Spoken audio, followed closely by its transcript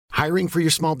Hiring for your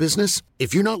small business?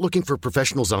 If you're not looking for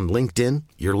professionals on LinkedIn,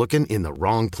 you're looking in the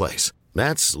wrong place.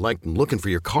 That's like looking for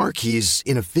your car keys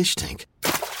in a fish tank.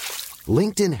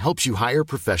 LinkedIn helps you hire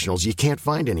professionals you can't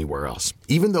find anywhere else,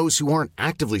 even those who aren't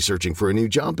actively searching for a new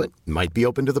job but might be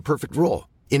open to the perfect role.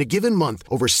 In a given month,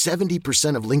 over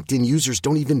 70% of LinkedIn users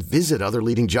don't even visit other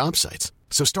leading job sites.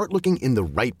 So start looking in the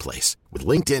right place. With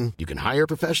LinkedIn, you can hire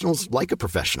professionals like a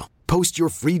professional. Post your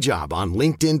free job on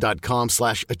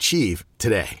linkedin.com/achieve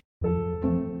today.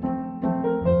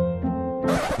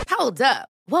 Hold up.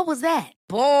 What was that?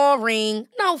 Boring.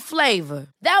 No flavor.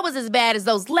 That was as bad as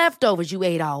those leftovers you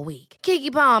ate all week.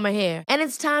 Keke Palmer here. And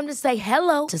it's time to say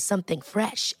hello to something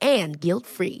fresh and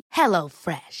guilt-free. Hello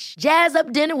Fresh. Jazz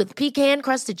up dinner with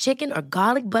pecan-crusted chicken or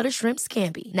garlic butter shrimp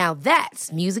scampi. Now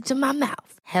that's music to my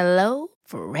mouth. Hello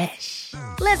Fresh.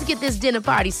 Let's get this dinner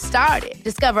party started.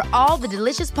 Discover all the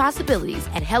delicious possibilities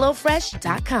at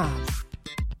hellofresh.com.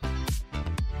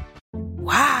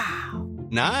 Wow.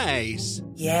 Nice.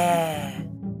 Yeah.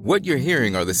 What you're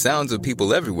hearing are the sounds of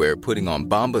people everywhere putting on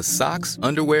Bombas socks,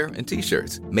 underwear, and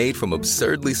T-shirts made from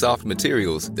absurdly soft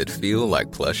materials that feel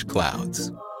like plush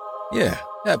clouds. Yeah,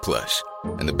 that plush.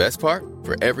 And the best part?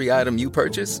 For every item you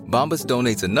purchase, Bombas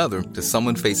donates another to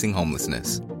someone facing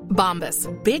homelessness. Bombas.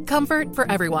 Big comfort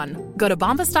for everyone. Go to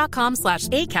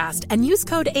bombas.com/ACAST and use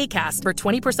code ACAST for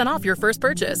 20% off your first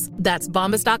purchase. That's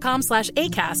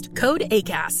bombas.com/ACAST. Code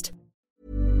ACAST.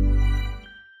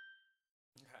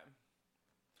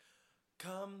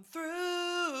 Come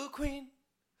through, Queen.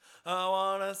 I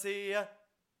wanna see ya.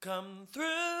 Come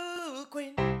through,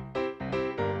 Queen.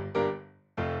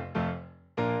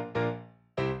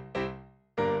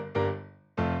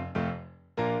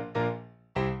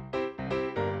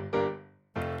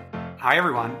 Hi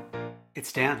everyone,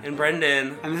 it's Dan. And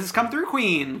Brendan. And this is Come Through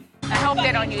Queen. I hope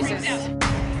they don't use this.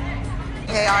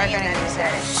 They are gonna use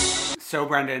it. So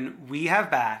Brendan, we have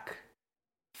back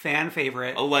fan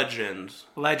favorite, A legend,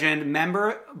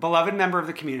 beloved member of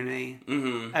the community,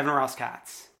 Evan Ross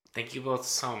Katz. Thank you both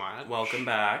so much. Welcome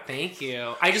back. Thank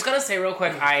you. I just gotta say real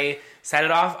quick, I said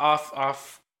it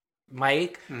off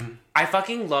mic. I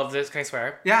fucking love this. Can I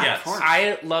swear? Yeah, Yes. of course.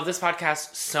 I love this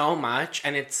podcast so much,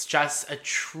 and it's just a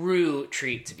true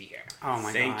treat to be here. Oh my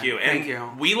god. Thank you. Thank And you.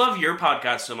 we love your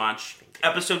podcast so much.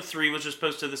 Episode 3 was just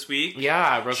posted this week.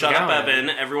 Yeah, Rose Shut up, McGowan. Evan.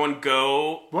 Everyone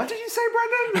go. What did you say,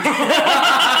 Brendan?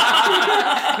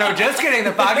 No, just kidding.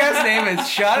 The podcast name is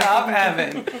Shut Up,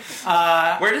 Evan.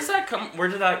 Where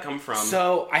did that come from?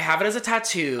 So I have it as a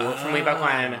tattoo from way back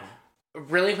when.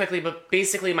 Really quickly, but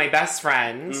basically my best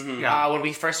friend, when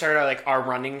we first started our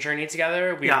running journey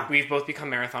together, we've both become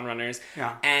marathon runners.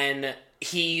 Yeah. And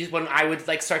when I would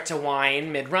start to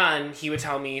whine mid-run, he would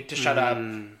tell me to shut up,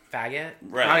 faggot.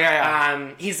 Right. Oh, yeah.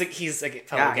 He's a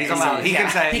fellow Yeah, gay, he's so- allowed. He yeah, can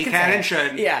say, he can and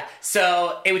should. Yeah.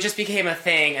 So it just became a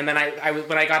thing, and then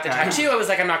when I got the tattoo, I was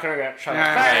like, I'm not going to shut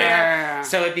up, faggot. Yeah.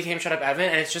 So it became Shut Up Evan,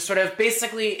 and it's just sort of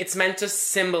basically it's meant to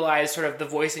symbolize sort of the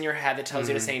voice in your head that tells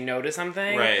you to say no to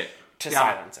something. Right. To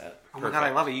silence it. Oh my god, I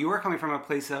love it. You are coming from a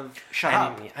place of shut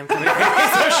up. I'm coming from a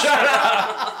place of shut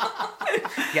up.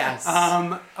 Yes.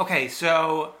 Okay,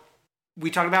 so we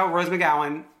talked about Rose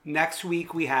McGowan. Next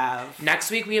week we have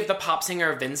the pop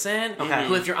singer Vincent, Okay.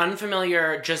 who, if you're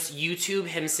unfamiliar, just YouTube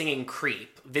him singing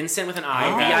Creep. Vincent with an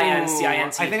I, Oh.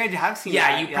 V-I-N-C-I-N-T. I think I have seen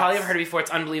Yeah, that, you yes. probably have heard it before. It's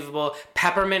unbelievable.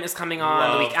 Peppermint is coming on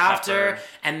Love the week after, Pepper.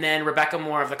 and then Rebecca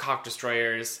Moore of the Cock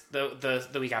Destroyers the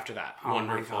week after that. Oh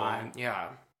Wonderful. my god. Yeah.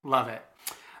 Love it.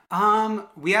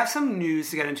 We have some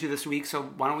news to get into this week, so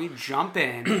why don't we jump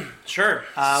in? Sure.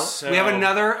 We have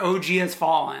another OG Has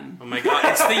Fallen. Oh my god,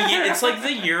 it's like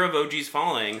the year of OG's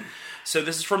falling. So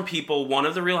this is from People. One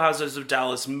of the Real Housewives of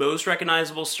Dallas' most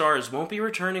recognizable stars won't be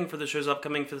returning for the show's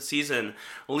upcoming fifth season.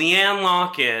 Leanne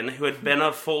Locken, who had been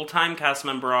a full-time cast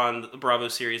member on the Bravo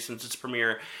series since its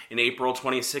premiere in April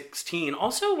 2016,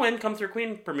 also when Come Through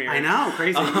Queen premiered. I know,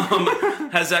 crazy.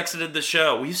 Has exited the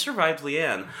show. We survived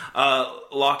Leanne.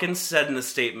 Locken said in the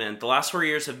statement, "The last 4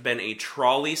 years have been a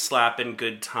trolley slap in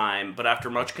good time, but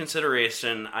after much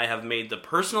consideration, I have made the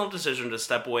personal decision to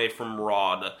step away from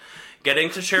Rod.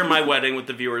 Getting to share my wedding with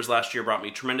the viewers last year brought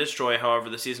me tremendous joy. However,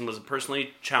 the season was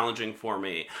personally challenging for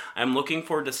me. I'm looking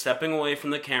forward to stepping away from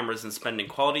the cameras and spending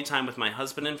quality time with my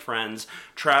husband and friends,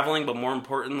 traveling, but more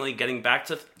importantly, getting back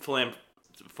to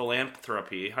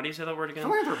philanthropy. How do you say that word again?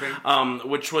 Philanthropy.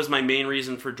 Which was my main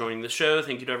reason for joining the show.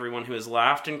 Thank you to everyone who has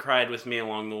laughed and cried with me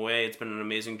along the way. It's been an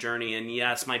amazing journey. And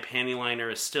yes, my panty liner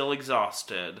is still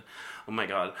exhausted. Oh my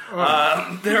god.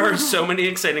 There are so many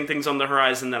exciting things on the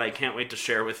horizon that I can't wait to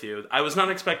share with you. I was not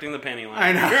expecting the panty liner.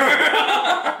 I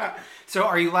know. So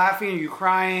are you laughing? Are you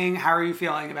crying? How are you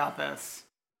feeling about this?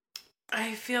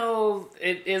 I feel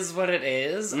it is what it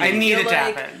is. I need it to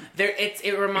happen.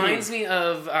 It reminds me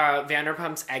of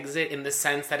Vanderpump's exit in the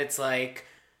sense that it's like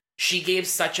she gave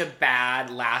such a bad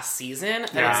last season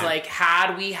that it's like,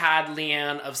 had we had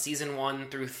Leanne of season 1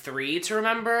 through 3 to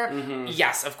remember,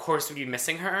 yes, of course we'd be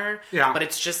missing her. Yeah. But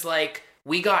it's just like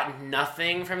we got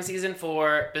nothing from season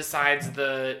 4 besides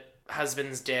the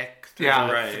husband's dick through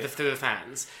the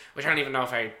fence, which I don't even know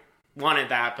if I wanted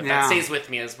that, but that stays with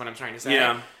me is what I'm trying to say.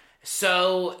 Yeah.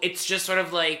 So it's just sort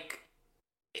of like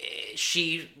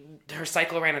her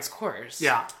cycle ran its course.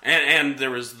 Yeah. And there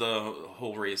was the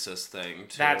whole racist thing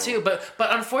too. That too. But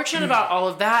unfortunate about all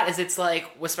of that is it's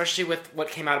like, especially with what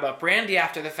came out about Brandy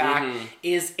after the fact,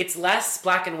 is it's less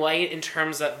black and white in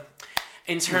terms of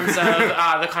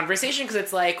the conversation, because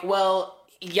it's like, well,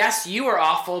 yes, you are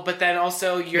awful, but then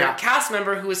also your cast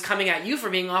member who is coming at you for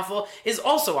being awful is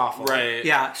also awful. Right.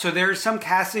 Yeah, so there's some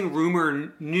casting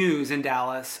rumor news in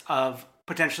Dallas of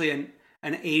potentially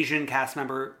an Asian cast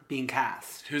member being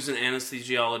cast. Who's an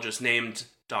anesthesiologist named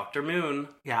Dr. Moon.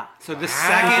 Yeah, so the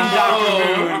second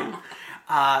Dr. Moon.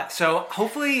 So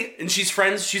hopefully... And she's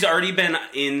friends, she's already been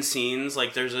in scenes,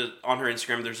 like on her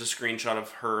Instagram, there's a screenshot of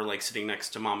her like sitting next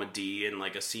to Mama D in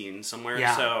like a scene somewhere,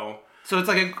 So it's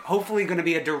like hopefully going to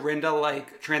be a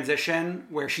Dorinda-like transition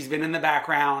where she's been in the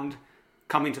background,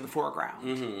 coming to the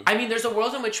foreground. I mean, there's a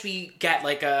world in which we get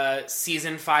like a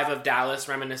season 5 of Dallas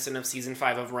reminiscent of season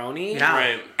 5 of Roni. Yeah.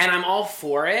 Right. And I'm all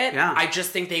for it. Yeah. I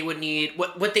just think they would need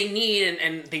what they need,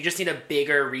 and they just need a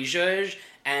bigger rejudge.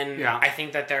 And I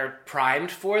think that they're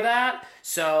primed for that.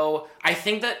 So I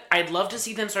think that I'd love to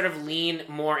see them sort of lean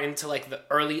more into like the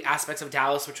early aspects of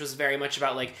Dallas, which was very much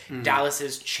about like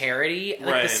Dallas's charity,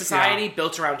 like the society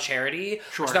built around charity.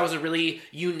 Sure. So that was a really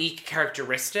unique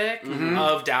characteristic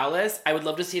of Dallas. I would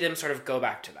love to see them sort of go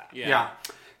back to that. Yeah.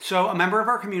 So a member of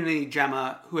our community,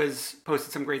 Gemma, who has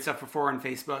posted some great stuff before on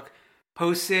Facebook,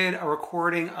 posted a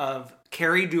recording of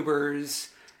Carrie Duber's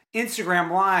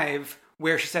Instagram Live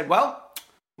where she said, well,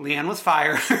 Leanne was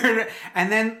fired.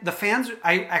 And then the fans,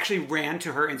 I actually ran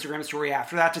to her Instagram story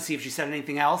after that to see if she said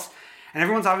anything else. And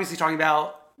everyone's obviously talking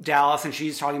about Dallas, and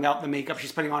she's talking about the makeup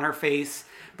she's putting on her face.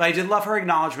 But I did love her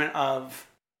acknowledgement of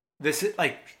this,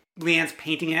 like, Leanne's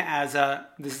painting it as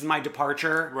this is my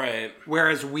departure. Right.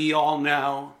 Whereas we all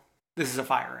know this is a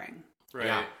firing. Right.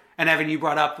 Yeah. And Evan, you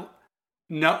brought up,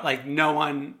 no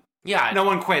one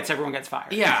quits, everyone gets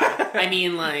fired. Yeah. I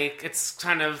mean, like, it's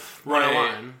kind of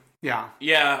 101. Yeah.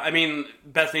 Yeah, I mean,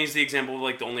 Bethany's the example of,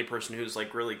 like, the only person who's,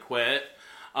 like, really quit.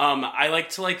 I like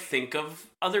to, like, think of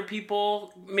other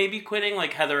people maybe quitting,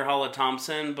 like Heather Holla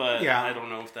Thompson, but I don't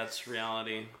know if that's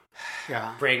reality.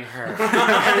 Yeah. Bring her.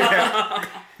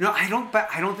 No, I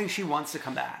don't think she wants to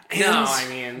come back. No, I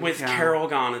mean... With Carol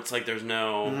gone, it's like there's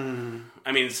no...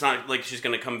 I mean, it's not like she's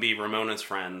going to come be Ramona's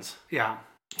friends. Yeah.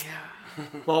 Yeah.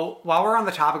 Well, while we're on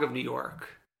the topic of New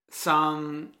York,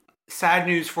 some... sad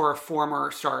news for a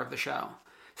former star of the show.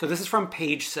 So this is from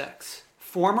Page 6.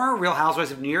 Former Real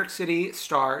Housewives of New York City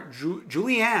star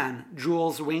Julianne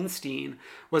Jules Weinstein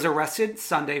was arrested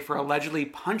Sunday for allegedly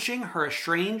punching her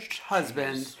estranged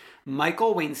husband,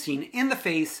 Michael Weinstein, in the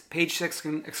face, Page 6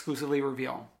 can exclusively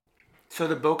reveal. So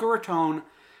the Boca Raton,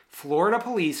 Florida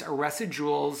police arrested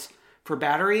Jules for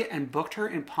battery and booked her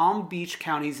in Palm Beach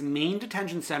County's main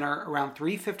detention center around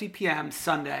 3:50 p.m.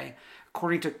 Sunday,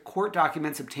 according to court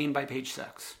documents obtained by Page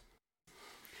 6.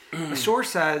 A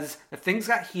source says that things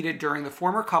got heated during the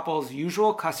former couple's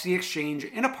usual custody exchange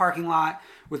in a parking lot,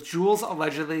 with Jules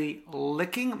allegedly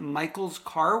licking Michael's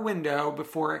car window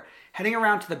before heading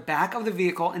around to the back of the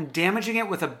vehicle and damaging it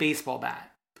with a baseball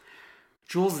bat.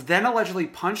 Jules then allegedly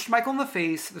punched Michael in the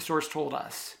face, the source told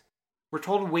us. We're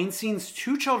told Weinstein's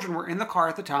 2 children were in the car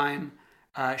at the time.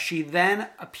 She then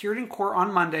appeared in court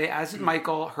on Monday, as did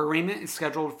Michael. Her arraignment is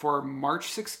scheduled for March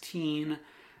 16.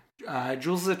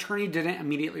 Jules' attorney didn't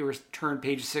immediately return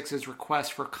Page 6's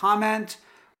request for comment.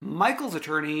 Michael's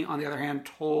attorney, on the other hand,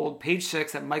 told Page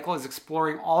 6 that Michael is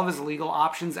exploring all of his legal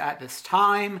options at this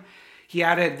time. He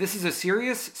added, "This is a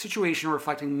serious situation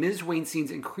reflecting Ms. Weinstein's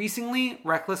increasingly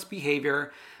reckless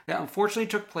behavior that unfortunately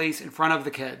took place in front of the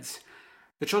kids.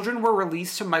 The children were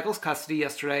released to Michael's custody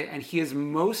yesterday, and he is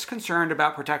most concerned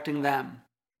about protecting them."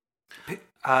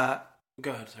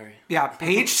 Go ahead, sorry. Yeah,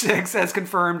 Page 6 has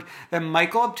confirmed that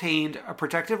Michael obtained a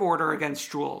protective order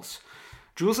against Jules.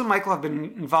 Jules and Michael have been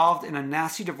involved in a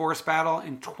nasty divorce battle.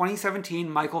 In 2017,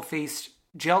 Michael faced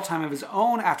jail time of his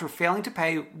own after failing to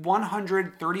pay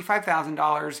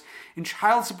 $135,000 in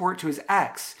child support to his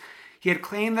ex. He had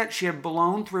claimed that she had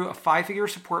blown through a 5-figure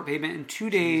support payment in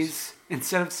 2 days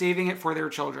instead of saving it for their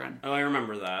children. Oh, I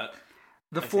remember that.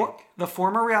 The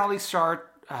former reality star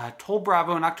told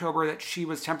Bravo in October that she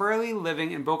was temporarily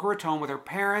living in Boca Raton with her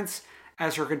parents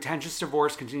as her contentious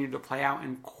divorce continued to play out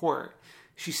in court.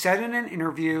 She said in an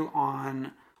interview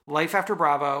on Life After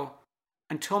Bravo,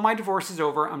 "Until my divorce is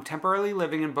over, I'm temporarily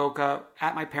living in Boca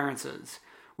at my parents',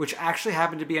 which actually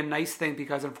happened to be a nice thing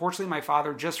because unfortunately my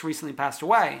father just recently passed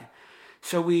away.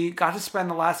 So we got to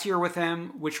spend the last year with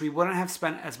him, which we wouldn't have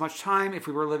spent as much time if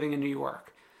we were living in New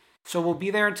York. So we'll be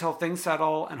there until things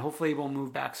settle, and hopefully we'll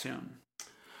move back soon."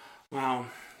 Wow.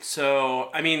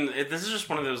 So, I mean, this is just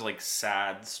one of those, like,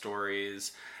 sad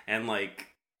stories. And, like,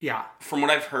 yeah, from what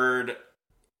I've heard,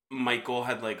 Michael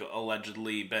had, like,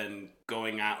 allegedly been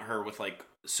going at her with, like,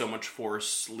 so much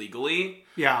force legally.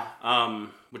 Yeah.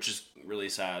 Which is really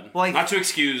sad. Well, not to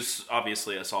excuse,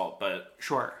 obviously, assault, but...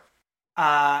 Sure.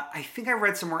 I think I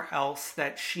read somewhere else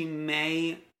that she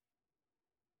may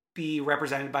be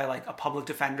represented by, like, a public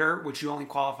defender, which you only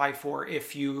qualify for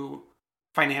if you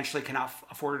financially cannot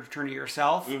afford an attorney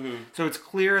yourself. Mm-hmm. So it's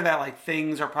clear that, like,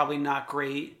 things are probably not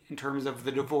great in terms of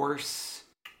the divorce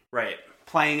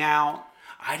playing out.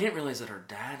 I didn't realize that her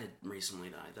dad had recently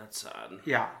died. That's sad.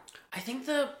 Yeah. I think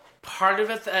the part of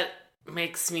it that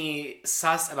makes me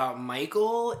sus about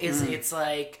Michael is it's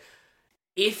like,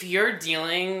 if you're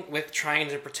dealing with trying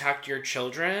to protect your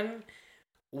children,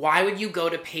 why would you go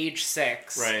to Page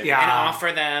 6 and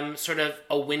offer them sort of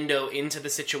a window into the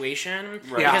situation?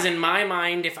 Right. Because in my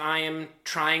mind, if I am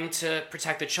trying to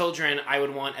protect the children, I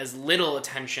would want as little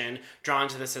attention drawn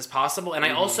to this as possible. And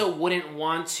I also wouldn't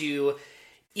want to,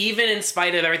 even in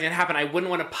spite of everything that happened, I wouldn't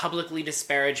want to publicly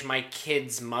disparage my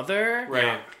kid's mother.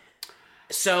 Right.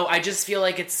 So I just feel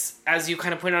like it's, as you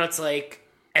kind of point out, it's like,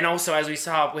 and also as we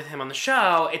saw with him on the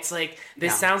show, it's like,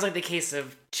 this sounds like the case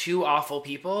of two awful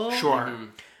people. Sure. Mm-hmm.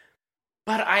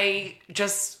 But I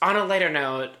just, on a lighter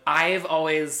note, I've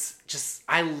always just,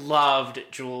 I loved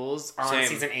Jules on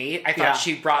season 8. I thought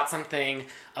she brought something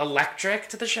electric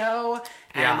to the show.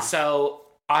 And so,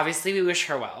 obviously, we wish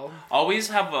her well. Always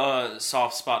have a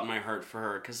soft spot in my heart for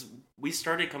her, because we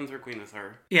started Come Through Queen with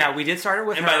her. Yeah, we did start it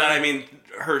with her. And by that, I mean,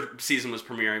 her season was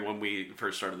premiering when we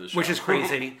first started the show. Which is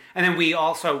crazy. And then we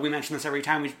mention this every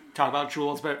time we talk about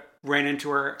Jules, but ran into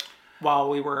her while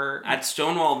we were... At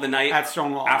Stonewall, the night at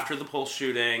Stonewall. After the Pulse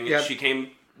shooting. Yep. She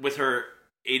came with her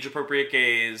age-appropriate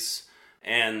gaze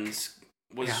and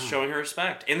was showing her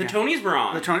respect. And the Tonys were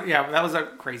on. That was a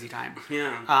crazy time.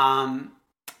 Yeah.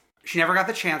 She never got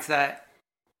the chance that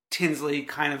Tinsley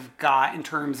kind of got in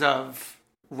terms of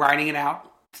riding it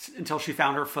out until she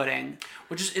found her footing.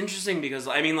 Which is interesting because,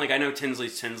 I mean, like, I know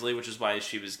Tinsley's Tinsley, which is why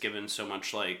she was given so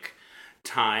much, like,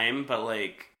 time, but,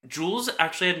 like, Jules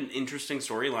actually had an interesting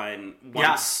storyline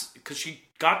once, because she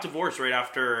got divorced right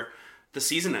after the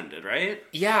season ended, right?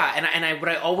 Yeah, and what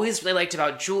I always really liked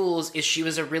about Jules is she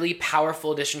was a really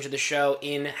powerful addition to the show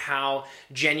in how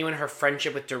genuine her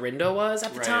friendship with Dorinda was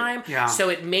at the time. Yeah. So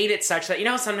it made it such that, you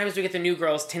know, sometimes we get the new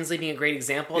girls, Tinsley being a great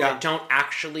example, that don't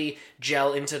actually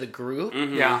gel into the group.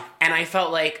 Mm-hmm. Yeah. And I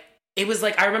felt like, it was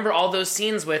like, I remember all those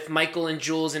scenes with Michael and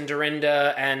Jules and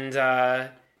Dorinda and...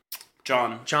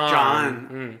 John.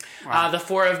 Wow. The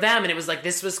four of them, and it was like,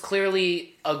 this was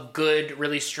clearly a good,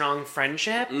 really strong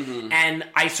friendship. Mm-hmm. And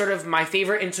I sort of, my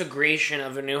favorite integration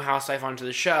of a new housewife onto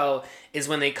the show is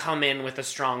when they come in with a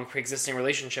strong pre-existing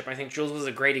relationship. I think Jules was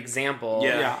a great example.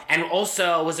 Yeah. And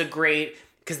also was a great,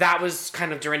 because that was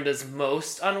kind of Dorinda's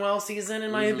most unwell season,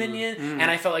 in my opinion. Mm-hmm.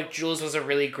 And I felt like Jules was a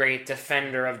really great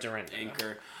defender of Dorinda.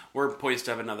 Anchor. We're poised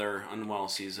to have another unwell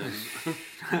season.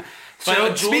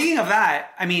 So speaking of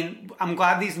that, I mean, I'm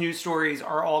glad these news stories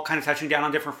are all kind of touching down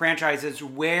on different franchises.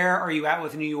 Where are you at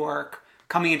with New York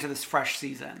coming into this fresh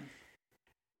season?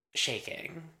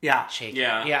 Shaking. Yeah. Shaking.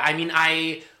 Yeah. Yeah, I mean,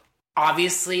 I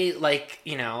obviously, like,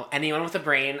 you know, anyone with a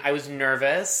brain, I was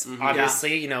nervous. Mm-hmm.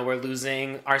 Obviously, you know, we're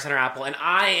losing our center apple. And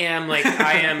I am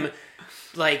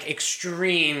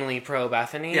extremely pro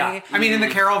Bethany. Yeah. I mean, in the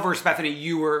Carol versus Bethany,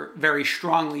 you were very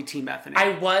strongly Team Bethany.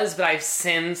 I was, but I've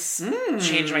since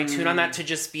changed my tune on that to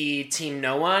just be Team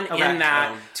No One. Okay. In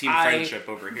that, team friendship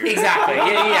over here. Exactly.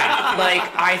 Yeah.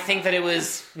 Like, I think that it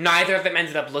was, neither of them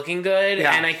ended up looking good.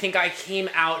 Yeah. And I think I came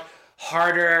out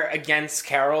harder against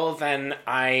Carol than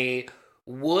I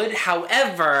would.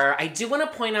 However, I do want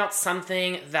to point out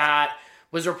something that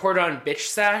was reported on Bitch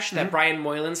Sesh that Brian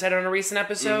Moylan said on a recent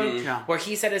episode, where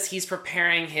he said as he's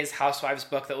preparing his Housewives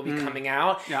book that will be coming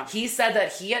out, he said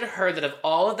that he had heard that of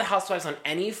all of the Housewives on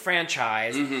any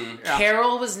franchise,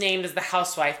 Carol was named as the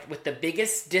housewife with the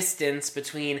biggest distance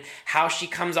between how she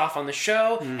comes off on the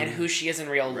show and who she is in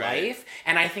real life,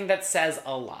 and I think that says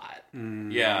a lot.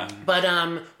 Yeah. But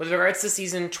with regards to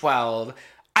season 12,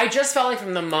 I just felt like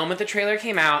from the moment the trailer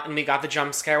came out and we got the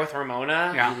jump scare with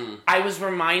Ramona, I was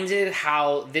reminded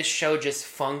how this show just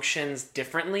functions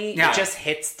differently. Yeah. It just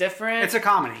hits different. It's a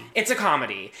comedy. It's a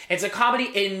comedy.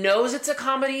 It knows it's a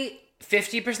comedy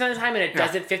 50% of the time, and it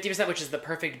does it 50%, which is the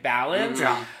perfect balance.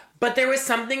 Yeah. But there was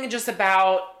something just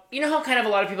about, you know how kind of a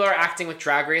lot of people are acting with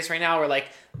Drag Race right now, where like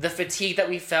the fatigue that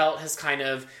we felt has kind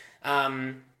of...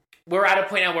 we're at a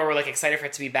point now where we're like excited for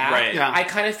it to be back. Right. Yeah. I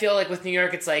kind of feel like with New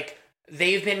York, it's like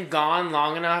they've been gone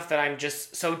long enough that I'm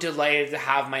just so delighted to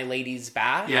have my ladies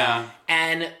back. Yeah.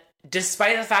 And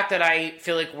despite the fact that I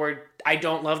feel like I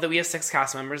don't love that we have 6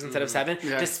 cast members instead of 7.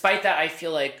 Yeah. Despite that, I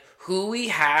feel like who we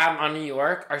have on New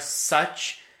York are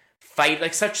such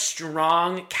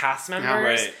strong cast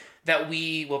members that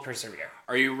we will persevere.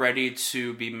 Are you ready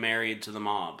to be married to the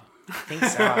mob? I think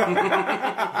so.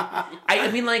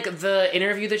 I mean, like, the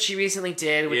interview that she recently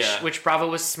did, which Bravo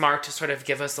was smart to sort of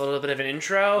give us a little bit of an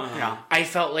intro. I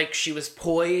felt like she was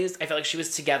poised. I felt like she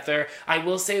was together. I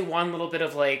will say one little bit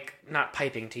of, like, not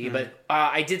piping tea, but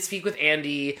I did speak with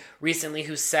Andy recently,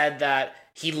 who said that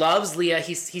he loves Leah.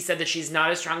 He said that she's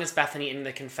not as strong as Bethany in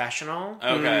the confessional.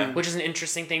 Okay. Which is an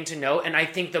interesting thing to note. And I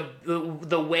think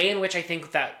the way in which I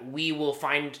think that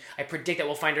I predict that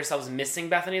we'll find ourselves missing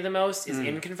Bethany the most is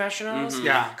in confessionals. Mm-hmm.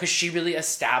 Yeah. Because she really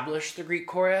established the Greek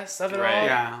chorus of it all.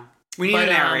 Yeah. We need a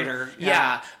narrator.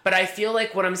 Yeah. But I feel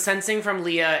like what I'm sensing from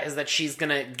Leah is that she's going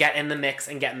to get in the mix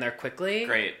and get in there quickly.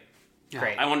 Great.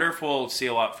 I wonder if we'll see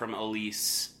a lot from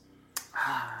Elise.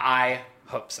 I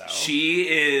hope so. She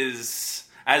is,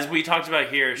 as we talked about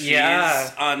here, she's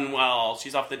unwell.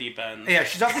 She's off the deep end. Yeah,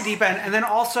 she's off the deep end. And then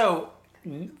also,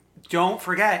 don't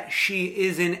forget, she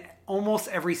is in almost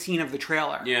every scene of the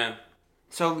trailer. Yeah.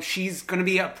 So she's going to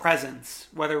be a presence,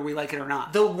 whether we like it or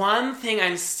not. The one thing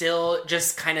I'm still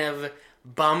just kind of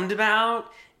bummed about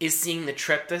is seeing the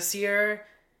trip this year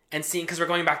and seeing, because we're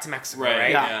going back to Mexico,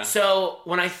 right? Yeah. So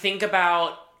when I think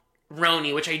about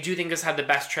Roni, which I do think has had the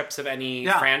best trips of any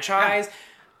franchise,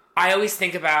 I always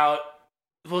think about,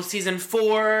 season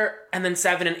 4 and then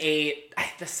 7 and 8,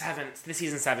 the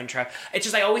season 7 trip. It's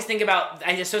just, I always think about,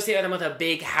 I associate them with a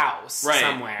big house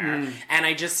somewhere. And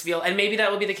I just feel, and maybe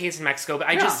that will be the case in Mexico, but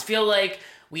I just feel like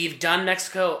we've done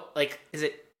Mexico, like, is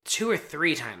it 2 or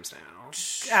 3 times now?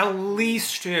 At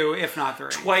least 2, if not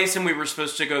 3. Twice, and we were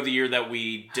supposed to go the year that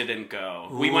we didn't go.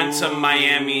 We went to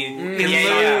Miami.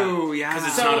 Because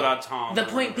it's not about Tom. The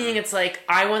point being, it's like,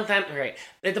 I want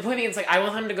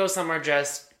them to go somewhere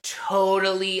just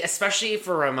totally, especially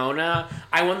for Ramona,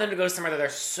 I want them to go somewhere that they're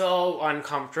so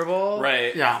uncomfortable.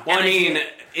 Right. Yeah. Well, I mean,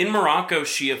 in Morocco,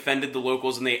 she offended the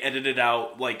locals and they edited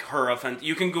out, like, her offense.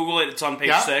 You can Google it. It's on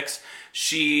page 6.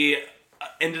 She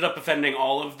ended up offending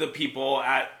all of the people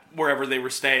at wherever they were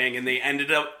staying, and they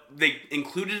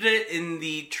included it in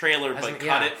the trailer, but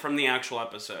cut it from the actual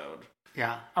episode.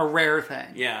 Yeah, a rare thing.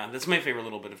 Yeah, that's my favorite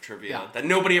little bit of trivia that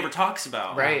nobody ever talks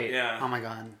about. Right. Yeah. Oh my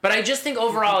god. But I just think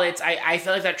overall, I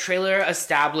feel like that trailer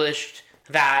established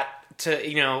that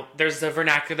there's the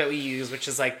vernacular that we use, which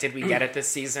is like, did we get it this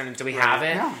season, and do we have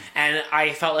it? Yeah. And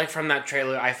I felt like from that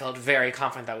trailer, I felt very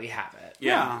confident that we have it.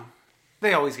 Yeah.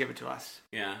 They always give it to us.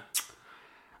 Yeah.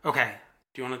 Okay.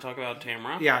 Do you want to talk about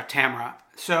Tamra? Yeah, Tamra.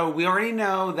 So we already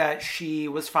know that she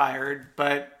was fired,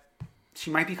 but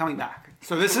she might be coming back.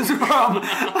 So this is from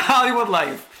Hollywood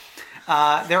Life.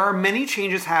 There are many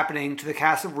changes happening to the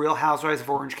cast of Real Housewives of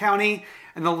Orange County,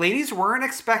 and the ladies weren't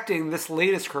expecting this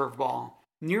latest curveball.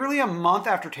 Nearly a month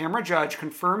after Tamra Judge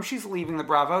confirmed she's leaving the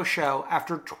Bravo show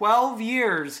after 12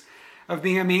 years of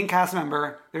being a main cast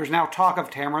member, there's now talk of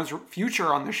Tamra's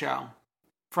future on the show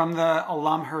from the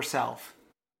alum herself.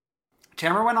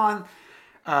 Tamra went on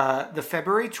the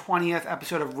February 20th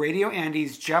episode of Radio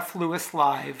Andy's Jeff Lewis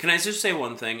Live. Can I just say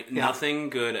one thing? Yeah.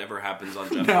 Nothing good ever happens on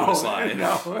Jeff Lewis Live.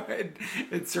 No,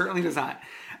 it certainly does not.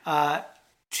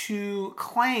 To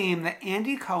claim that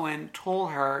Andy Cohen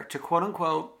told her to, quote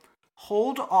unquote,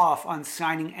 hold off on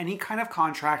signing any kind of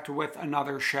contract with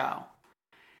another show.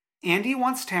 Andy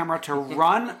wants Tamra to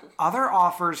run other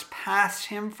offers past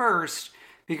him first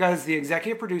because the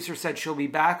executive producer said she'll be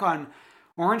back on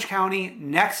Orange County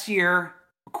next year,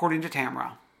 according to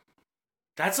Tamra.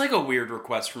 That's like a weird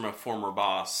request from a former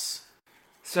boss.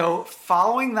 So,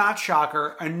 following that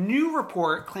shocker, a new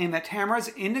report claimed that Tamra's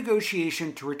in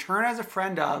negotiation to return as a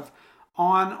friend of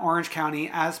on Orange County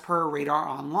as per Radar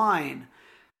Online.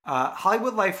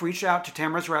 Hollywood Life reached out to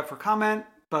Tamra's rep for comment,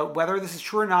 but whether this is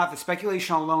true or not, the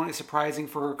speculation alone is surprising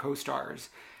for her co-stars.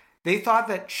 They thought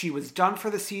that she was done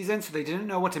for the season, so they didn't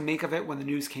know what to make of it when the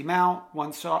news came out,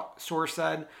 one source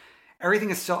said. Everything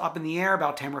is still up in the air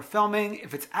about Tamra filming,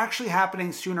 if it's actually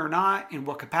happening soon or not, in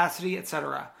what capacity,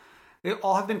 etc. They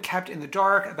all have been kept in the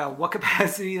dark about what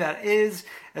capacity that is,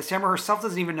 as Tamara herself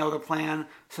doesn't even know the plan,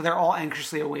 so they're all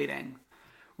anxiously awaiting.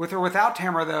 With or without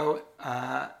Tamara, though,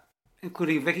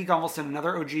 including Vicky Gunvalson,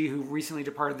 another OG who recently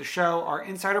departed the show, our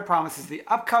insider promises the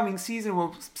upcoming season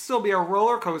will still be a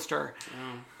roller coaster.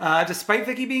 Despite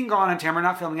Vicky being gone and Tamara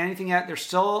not filming anything yet, there's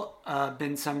still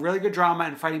been some really good drama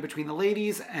and fighting between the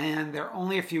ladies, and they're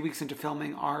only a few weeks into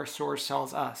filming, our source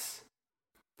tells us.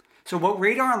 So what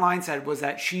Radar Online said was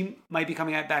that she might be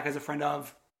coming back as a friend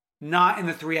of, not in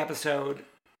the 3-episode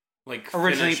like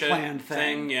originally planned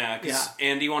thing. Yeah, because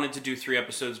Andy wanted to do 3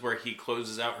 episodes where he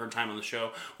closes out her time on the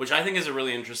show, which I think is a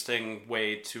really interesting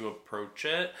way to approach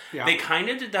it. Yeah. They kind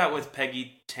of did that with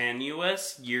Peggy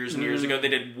Tenuous years and years ago. They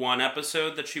did 1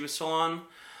 episode that she was still on.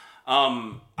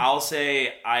 I'll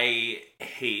say I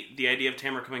hate the idea of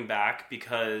Tamara coming back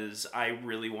because I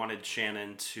really wanted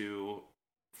Shannon to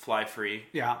fly free.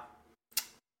 Yeah.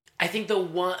 I think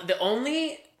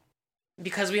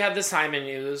because we have the Simon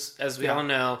news, as we all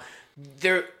know,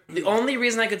 the only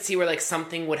reason I could see where like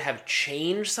something would have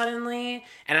changed suddenly,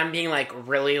 and I'm being like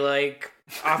really like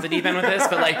off the deep end with this,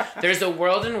 but like there's a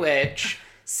world in which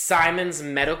Simon's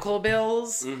medical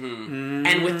bills,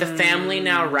 and with the family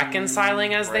now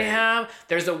reconciling as they have,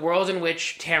 there's a world in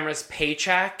which Tamara's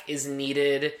paycheck is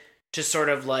needed to sort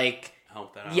of like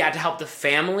help that out. Yeah, to help the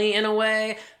family in a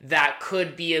way that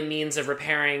could be a means of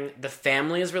repairing the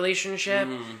family's relationship.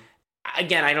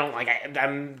 Again,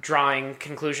 I'm drawing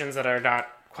conclusions that are not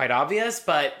quite obvious,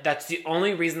 but that's the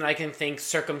only reason I can think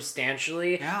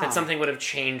circumstantially that something would have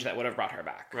changed that would have brought her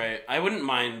back. Right. I wouldn't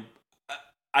mind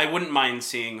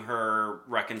seeing her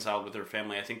reconciled with her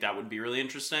family. I think that would be really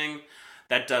interesting.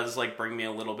 That does like bring me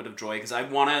a little bit of joy because I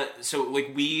want to. So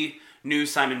like we knew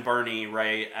Simon Burney,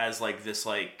 right, as like this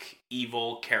like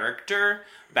evil character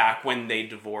back when they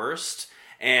divorced.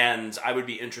 And I would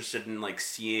be interested in like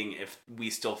seeing if we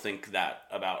still think that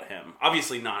about him.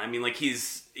 Obviously not. I mean, like he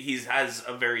has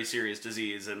a very serious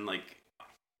disease, and like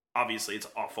obviously it's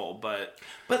awful. But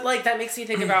like that makes me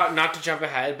think about, not to jump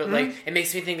ahead, but like it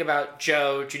makes me think about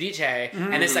Joe Giudice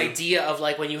and this idea of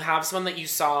like when you have someone that you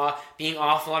saw being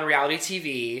awful on reality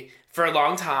TV for a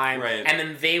long time, right, and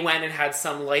then they went and had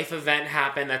some life event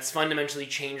happen that's fundamentally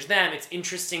changed them. It's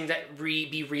interesting to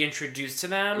be reintroduced to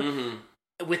them.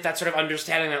 With that sort of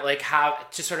understanding that, like,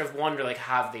 have to sort of wonder, like,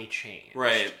 have they changed?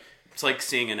 Right. It's like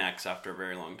seeing an ex after a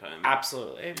very long time.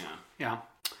 Absolutely. Yeah.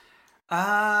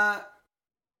 How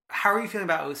are you feeling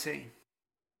about OC?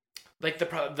 Like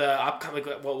the upcoming,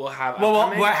 what we'll have.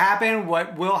 Well, what happened?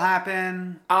 What will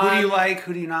happen? Who do you like?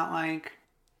 Who do you not like?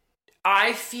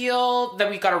 I feel that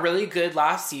we got a really good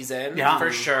last season,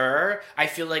 for sure. I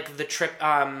feel like the trip.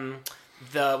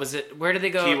 Where did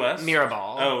they go? Key West?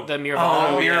 Mirabal. Oh. The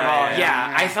Mirabal. Oh, Mirabal.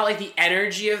 Yeah. I felt like the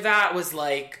energy of that was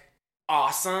like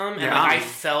awesome. And like, I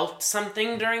felt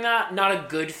something during that. Not a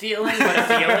good feeling, but a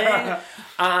feeling.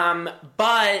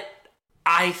 But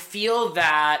I feel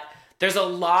that there's a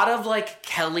lot of like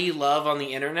Kelly love on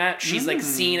the internet. She's like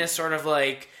seen as sort of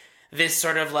like this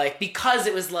sort of like, because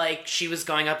it was like she was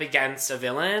going up against a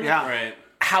villain. Yeah. Right.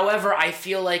 However, I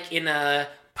feel like in a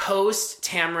post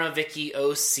Tamara Vicky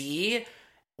OC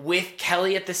with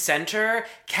Kelly at the center,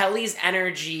 Kelly's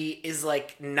energy is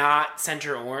like not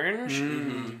center orange,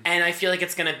 and I feel like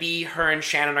it's gonna be her and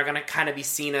Shannon are gonna kind of be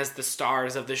seen as the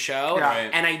stars of the show,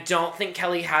 and I don't think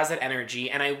Kelly has that energy.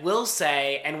 And I will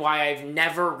say, and why I've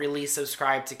never really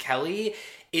subscribed to Kelly,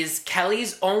 is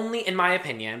Kelly's only, in my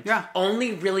opinion,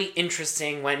 only really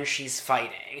interesting when she's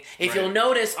fighting. If you'll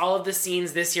notice, all of the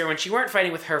scenes this year when she weren't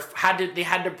fighting with her, they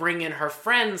had to bring in her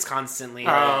friends constantly,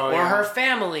 or her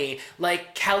family.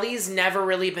 Like, Kelly's never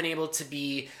really been able to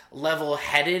be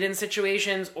level-headed in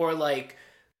situations, or like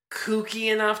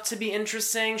kooky enough to be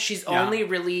interesting. She's only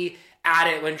really at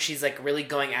it when she's like really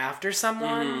going after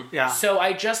someone. So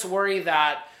I just worry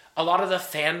that a lot of the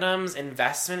fandom's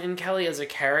investment in Kelly as a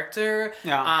character,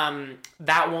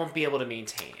 that won't be able to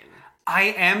maintain. I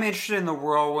am interested in the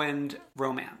Whirlwind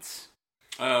romance.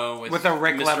 Oh, with a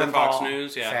Rick Mr. Leventhal. Fox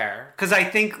News, Fair. Because I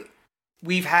think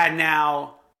we've had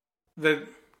now the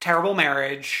terrible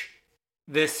marriage,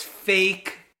 this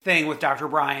fake thing with Dr.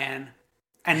 Brian,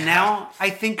 and now I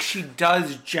think she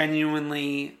does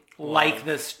genuinely like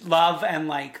this love and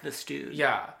like this dude.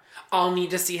 Yeah. I'll need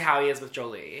to see how he is with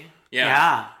Jolie.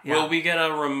 Yeah. Will we get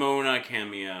a Ramona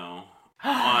cameo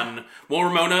on? Will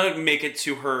Ramona make it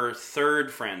to her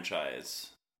 3rd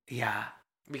franchise? Yeah.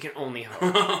 We can only hope.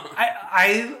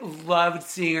 I loved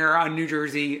seeing her on New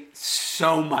Jersey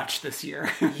so much this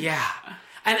year. Yeah.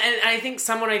 And I think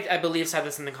someone, I believe, said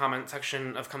this in the comment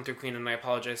section of Come Through Queen, and I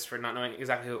apologize for not knowing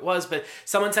exactly who it was, but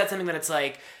someone said something that it's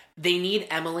like, they need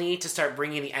Emily to start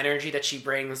bringing the energy that she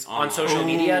brings on social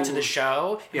media to the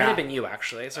show. It might have been you,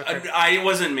 actually. So it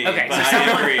wasn't me, okay, but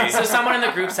I agree. So someone in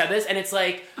the group said this, and it's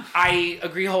like, I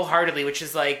agree wholeheartedly, which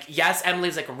is like, yes,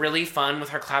 Emily's like really fun with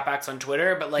her clapbacks on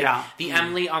Twitter, but like the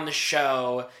Emily on the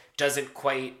show doesn't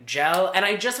quite gel. And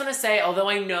I just want to say, although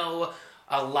I know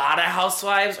a lot of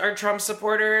housewives are Trump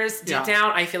supporters deep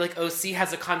down, I feel like OC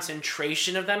has a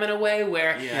concentration of them in a way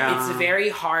where it's very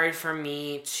hard for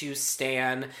me to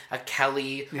stan a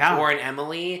Kelly or an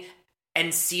Emily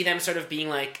and see them sort of being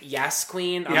like, yes,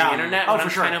 queen on the internet. Oh, when for I'm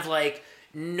sure. kind of like,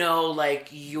 no, like,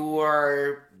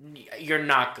 you're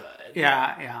not good.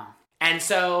 Yeah. And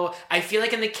so I feel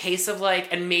like in the case of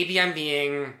like, and maybe I'm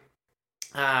being...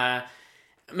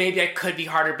 maybe I could be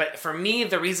harder, but for me,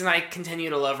 the reason I continue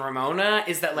to love Ramona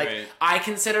is that, like, I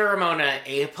consider Ramona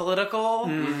apolitical,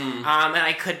 and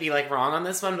I could be, like, wrong on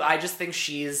this one, but I just think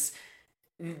she's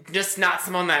just not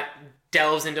someone that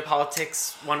delves into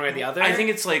politics one way or the other. I think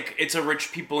it's, like, it's a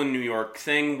rich people in New York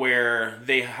thing where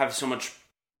they have so much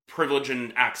privilege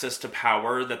and access to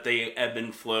power that they ebb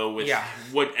and flow with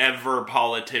whatever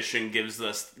politician gives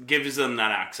them that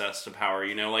access to power,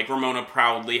 you know? Like, Ramona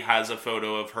proudly has a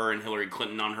photo of her and Hillary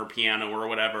Clinton on her piano or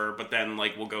whatever, but then,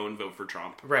 like, will go and vote for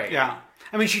Trump. Right. Yeah.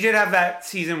 I mean, she did have that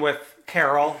season with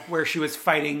Carol where she was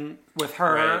fighting with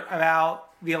her about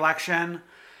the election.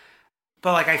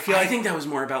 But, like, I think that was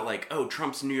more about, like, oh,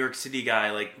 Trump's a New York City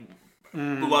guy, like,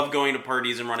 love going to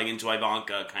parties and running into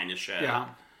Ivanka kind of shit. Yeah.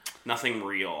 Nothing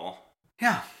real.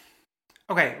 Yeah.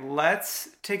 Okay, let's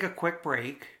take a quick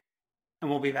break,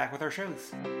 and we'll be back with our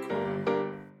shows.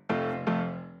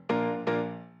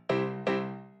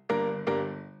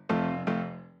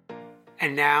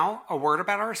 And now, a word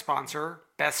about our sponsor,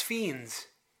 Best Fiends.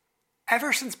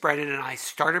 Ever since Brendan and I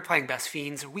started playing Best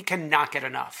Fiends, we cannot get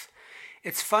enough.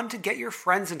 It's fun to get your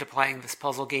friends into playing this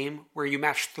puzzle game, where you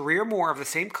match 3 or more of the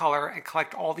same color and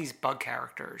collect all these bug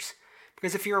characters.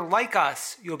 Because if you're like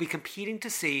us, you'll be competing to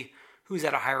see who's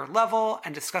at a higher level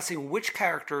and discussing which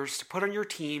characters to put on your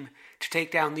team to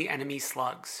take down the enemy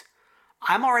slugs.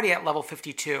 I'm already at level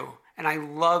 52, and I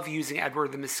love using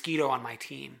Edward the Mosquito on my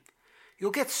team. You'll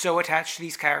get so attached to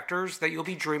these characters that you'll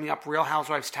be dreaming up Real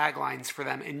Housewives taglines for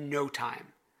them in no time.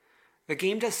 The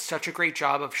game does such a great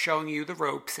job of showing you the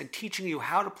ropes and teaching you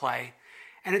how to play,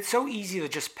 and it's so easy to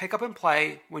just pick up and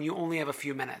play when you only have a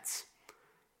few minutes.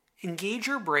 Engage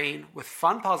your brain with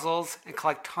fun puzzles and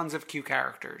collect tons of cute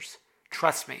characters.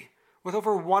 Trust me, with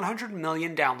over 100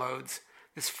 million downloads,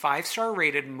 this 5-star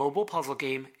rated mobile puzzle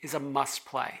game is a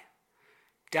must-play.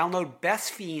 Download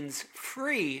Best Fiends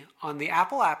free on the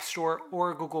Apple App Store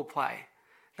or Google Play.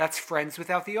 That's friends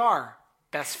without the R.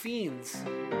 Best Fiends.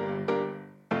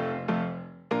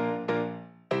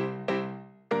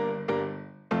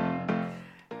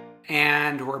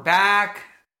 And we're back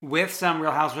with some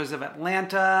Real Housewives of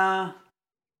Atlanta.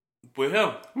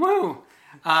 Woohoo! Woo!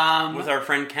 With our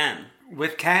friend Ken.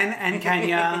 With Ken and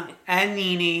Kenya and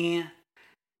Nene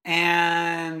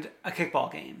and a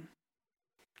kickball game.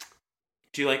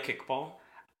 Do you like kickball?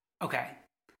 Okay.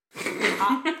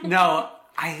 No,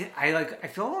 I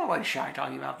feel a little like shy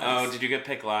talking about this. Oh, did you get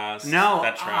picked last? No,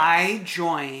 I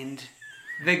joined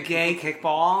the gay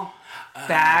kickball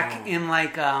back in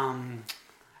like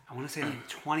I want to say like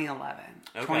 2011,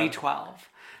 2012.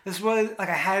 This was like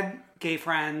I had gay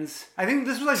friends. I think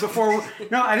this was like before.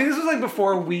 No, I think this was like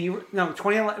before we. No,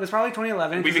 2011. It was probably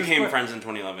 2011. We became friends in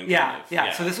 2011.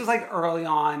 Yeah. So this was like early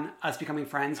on us becoming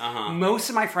friends. Most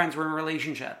of my friends were in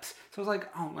relationships, so I was like,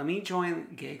 oh, let me join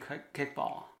gay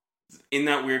kickball. In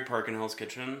that weird park in Hell's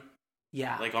Kitchen.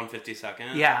 Yeah. Like on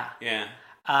 52nd. Yeah. Yeah.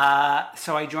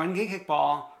 So I joined gay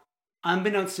kickball.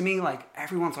 Unbeknownst to me, like,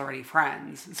 everyone's already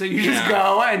friends. So you just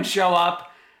go and show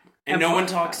up. And no one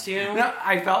talks to you? No,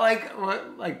 I felt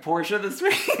like Portia this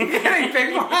week getting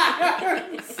picked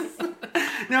ones.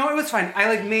 No, it was fine.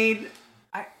 I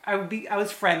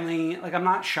was friendly. Like, I'm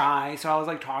not shy, so I was,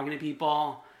 like, talking to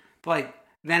people. But, like,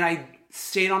 then I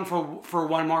stayed on for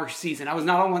one more season. I was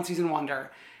not on one season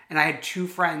wonder. And I had 2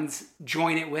 friends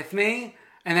join it with me.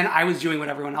 And then I was doing what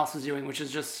everyone else was doing, which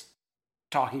is just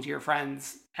talking to your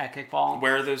friends at kickball.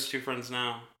 Where are those 2 friends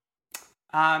now?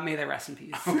 May they rest in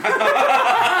peace.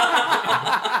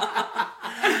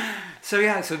 So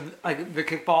like the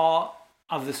kickball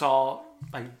of this all,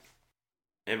 like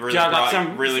it really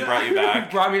brought you back.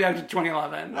 Brought me down to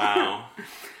 2011. Wow.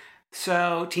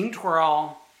 So Team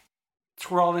Twirl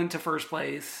twirled into first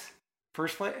place.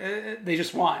 First place, they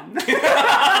just won.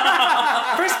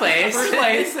 First place. First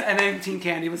place, and then Team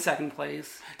Candy was second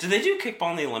place. Do they do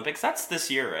kickball in the Olympics? That's this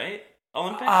year, right?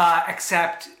 Olympics?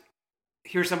 Except,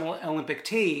 here's some Olympic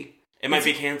tea. It might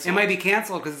be canceled. It might be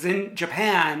canceled because it's in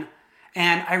Japan.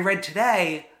 And I read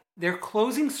today, they're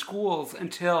closing schools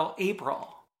until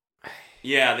April.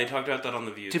 Yeah, they talked about that on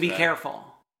The View To be careful.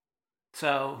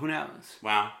 So, who knows?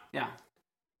 Wow. Yeah.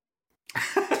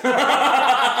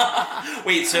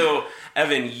 Wait, so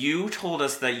Evan, you told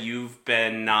us that you've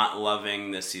been not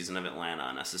loving this season of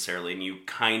Atlanta necessarily, and you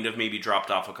kind of maybe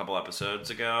dropped off a couple episodes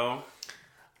ago.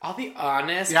 I'll be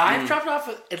honest. Yeah. I've dropped off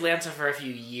Atlanta for a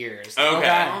few years.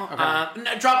 Okay.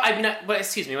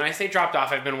 Excuse me. When I say dropped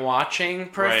off, I've been watching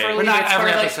peripherally. Right. But not It's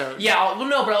every sort of episode. Yeah.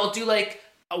 I'll do like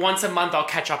once a month. I'll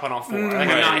catch up on all 4. Like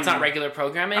Right. it's not regular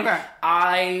programming. Okay.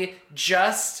 I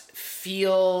just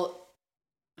feel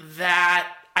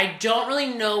that I don't really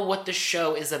know what the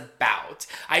show is about.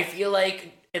 I feel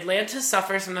like Atlanta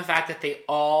suffers from the fact that they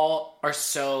all are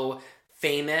so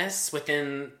famous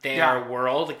within their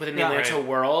world, like within the Atlanta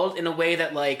world, in a way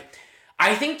that, like,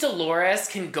 I think Dolores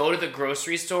can go to the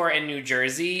grocery store in New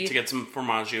Jersey To get some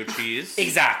formaggio cheese.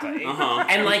 Exactly.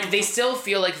 And, like, they still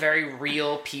feel like very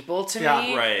real people to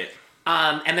me. Right.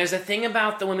 And there's a thing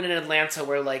about the women in Atlanta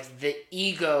where, like, the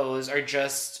egos are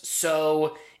just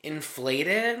so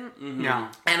inflated.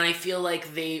 Yeah. And I feel like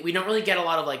we don't really get a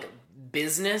lot of, like,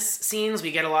 business scenes. We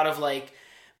get a lot of, like,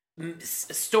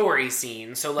 story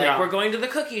scenes. So, like, we're going to the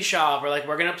cookie shop, or, like,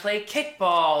 we're gonna play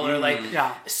kickball, or, like...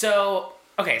 Yeah. So,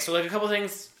 okay, so, like, a couple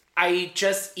things.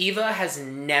 Eva has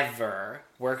never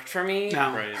worked for me.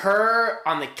 No. Right. Her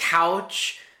on the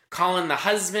couch... calling the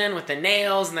husband with the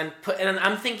nails, and then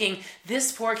I'm thinking,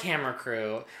 this poor camera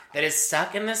crew that is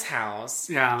stuck in this house,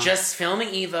 just filming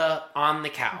Eva on the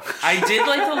couch. I did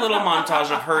like the little montage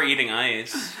of her eating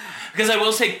ice. Because I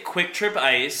will say, Quick Trip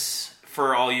ice,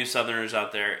 for all you Southerners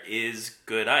out there, is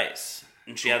good ice.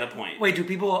 And she had a point. Wait, do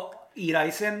people eat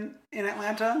ice in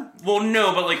Atlanta? Well,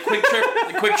 no, but like Quick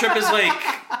Trip is like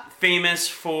famous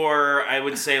for, I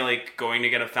would say, like going to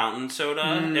get a fountain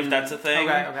soda, if that's a thing.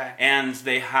 Okay. And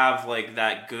they have like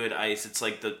that good ice. It's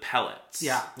like the pellets.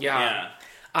 Yeah.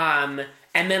 And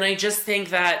then I just think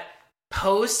that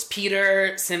post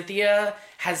Peter, Cynthia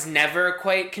has never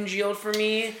quite congealed for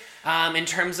me, in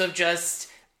terms of just,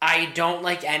 I don't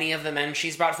like any of the men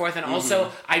she's brought forth. And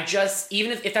also, I just,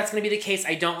 even if that's going to be the case,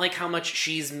 I don't like how much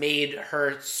she's made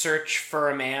her search for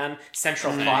a man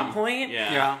central plot point.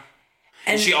 Yeah.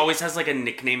 And she always has like a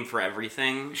nickname for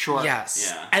everything. Sure.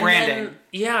 Yes. Yeah. And Branding.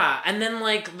 And then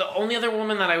like the only other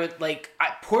woman that I would like,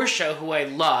 Portia, who I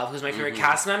love, who's my favorite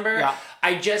cast member. Yeah.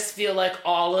 I just feel like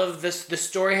all of this, the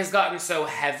story has gotten so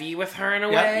heavy with her in a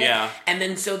way. Yeah. And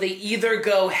then so they either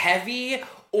go heavy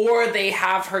or they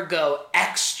have her go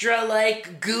extra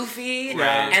like goofy,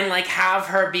 and like have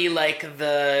her be like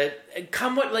the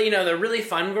the really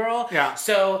fun girl. Yeah.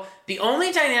 So the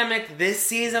only dynamic this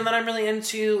season that I'm really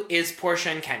into is Portia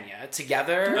and Kenya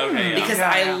together. Okay, yeah. Because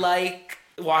Yeah, I yeah. like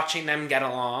watching them get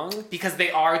along, because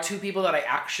they are two people that I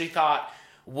actually thought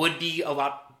would be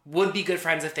good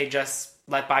friends if they just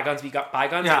let bygones be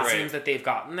bygones. Yeah. It Right. seems that they've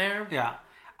gotten there. Yeah.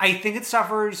 I think it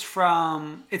suffers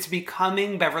from, it's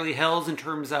becoming Beverly Hills in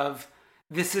terms of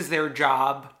this is their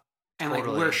job. And like,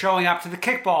 we're showing up to the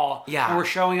kickball. Yeah. And we're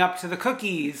showing up to the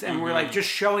cookies. And we're like just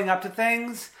showing up to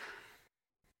things.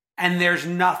 And there's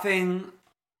nothing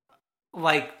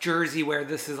like Jersey where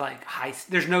this is like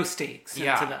there's no stakes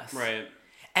into this. Right.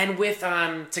 And with,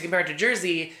 to compare it to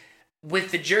Jersey,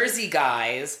 with the Jersey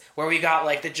guys, where we got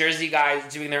like the Jersey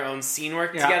guys doing their own scene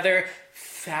work together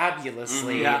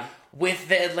fabulously. Yeah. With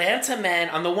the Atlanta men,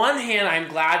 on the one hand, I'm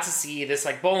glad to see this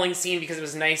like bowling scene, because it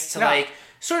was nice to like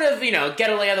sort of, get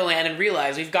a lay of the land and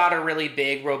realize we've got a really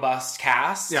big, robust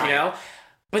cast,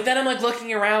 But then I'm like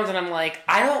looking around and I'm like,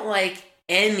 I don't like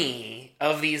any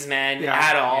of these men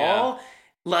at all.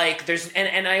 Like there's,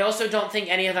 and I also don't think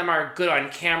any of them are good on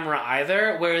camera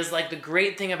either. Whereas like the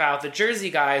great thing about the Jersey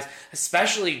guys,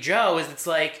 especially Joe, is it's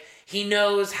like, he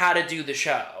knows how to do the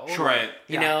show. Sure. Right.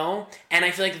 You know? And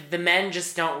I feel like the men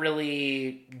just don't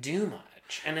really do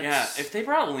much. And it's... if they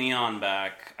brought Leon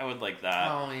back, I would like that.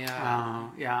 Oh, yeah.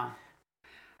 Oh,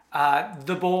 yeah.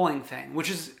 The bowling thing, which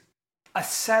is a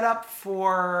setup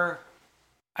for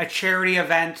a charity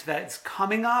event that's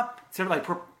coming up. So like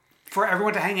for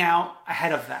everyone to hang out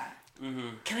ahead of that.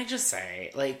 Can I just say,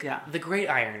 like, the great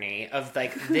irony of,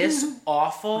 like, this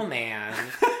awful man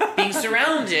being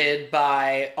surrounded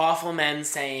by awful men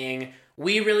saying,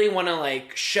 we really want to,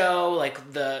 like, show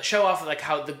off, like,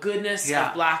 how the goodness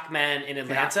of black men in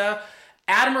Atlanta.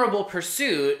 Admirable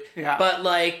pursuit, but,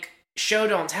 like, show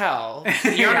don't tell.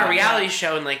 You're on Yeah, a reality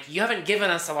show, and like you haven't given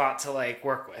us a lot to like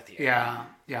work with here.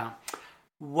 Yeah.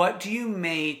 What do you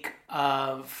make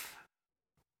of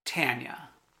Tanya?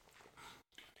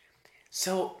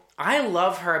 So I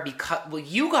love her because, well,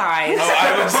 you guys.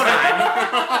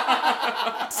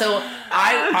 So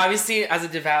I obviously, as a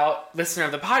devout listener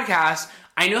of the podcast,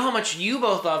 I know how much you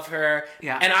both love her.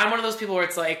 Yeah. And I'm one of those people where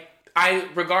it's like, I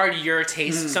regard your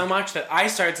taste so much that I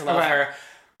started to love her.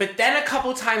 But then a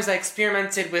couple times I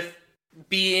experimented with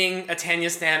being a Tanya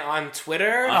stan on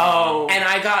Twitter. Oh. And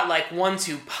I got like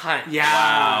 1-2 punch. Yeah.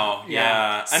 Wow.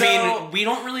 Yeah. So- I mean, we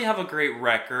don't really have a great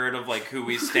record of like who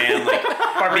we stand, like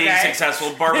Barbara being Kay.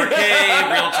 successful. Barbara Kay,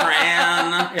 Realtor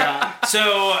Ann. Yeah.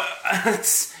 So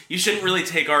you shouldn't really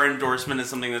take our endorsement as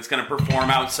something that's going to perform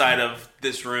outside of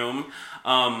this room.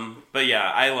 But yeah,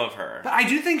 I love her. But I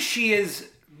do think she is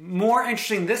more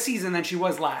interesting this season than she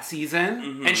was last season.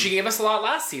 Mm-hmm. And she gave us a lot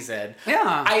last season.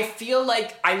 Yeah. I feel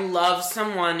like I love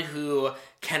someone who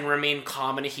can remain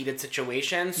calm in a heated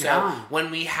situation. So Yeah.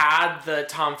 when we had the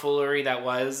tomfoolery that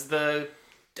was the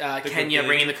Kenya cookie bringing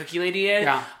lady. the cookie lady in,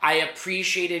 Yeah. I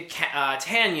appreciated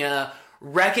Tanya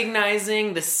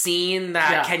recognizing the scene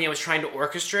that Kenya was trying to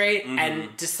orchestrate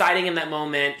and deciding in that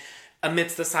moment,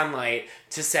 amidst the sunlight,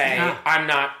 to say, I'm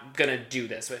not going to do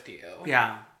this with you.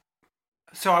 Yeah.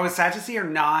 So I was sad to see her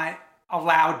not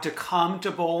allowed to come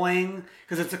to bowling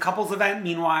because it's a couples event.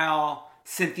 Meanwhile,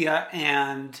 Cynthia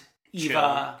and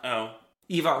Eva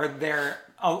are there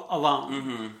alone.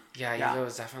 Mm-hmm. Yeah, Eva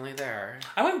was definitely there.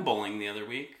 I went bowling the other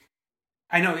week.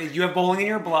 I know you have bowling in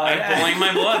your blood. I have bowling in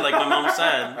my blood, like my mom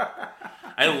said.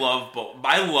 I love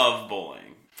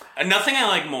bowling. Nothing I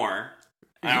like more.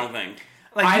 I don't think.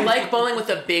 I like bowling with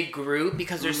a big group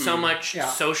because there's so much Yeah.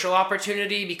 social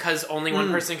opportunity because only one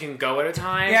person can go at a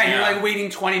time. Yeah, you're like waiting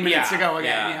 20 minutes to go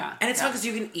again. Yeah. Yeah. And it's fun because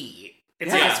you can eat.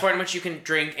 It's Yeah. like a sport in which you can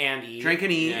drink and eat. Drink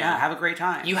and eat. Yeah. Have a great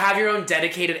time. You have your own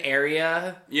dedicated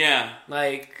area. Yeah.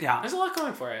 Like, Yeah. there's a lot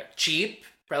going for it. Cheap.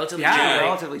 Relatively yeah, cheap.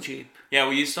 relatively cheap. Yeah,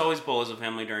 we used to always bowl as a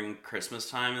family during Christmas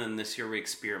time, and then this year we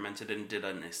experimented and did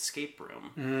an escape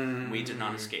room. We did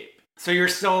not escape. So you're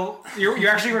you're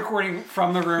actually recording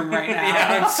from the room right now.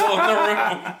 Yeah, I'm still in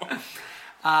the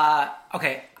room.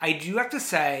 Okay, I do have to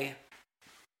say,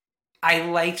 I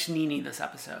liked Nene this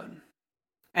episode.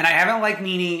 And I haven't liked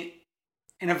Nene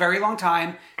in a very long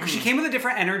time. Because she came with a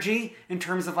different energy in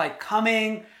terms of like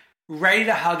coming, ready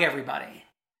to hug everybody.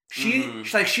 She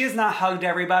has not hugged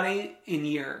everybody in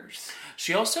years.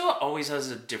 She also always has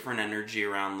a different energy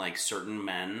around like certain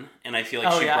men, and I feel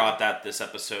like she brought that this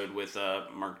episode with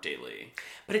Mark Daly.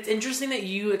 But it's interesting that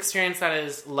you experienced that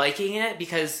as liking it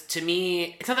because to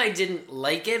me, it's not that I didn't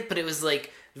like it, but it was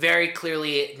like very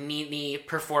clearly Nene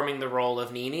performing the role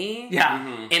of Nene.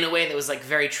 Yeah. In a way that was like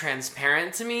very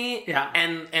transparent to me. Yeah.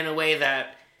 And in a way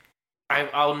that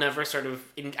I'll never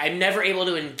I'm never able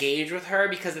to engage with her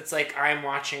because it's like I'm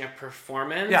watching a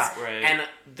performance. Yeah. Right. And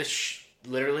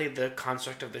literally the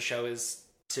construct of the show is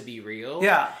to be real.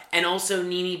 Yeah. And also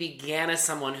Nene began as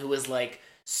someone who was like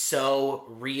so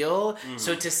real.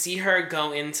 So to see her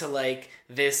go into like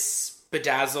this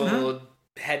bedazzled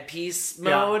headpiece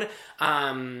mode,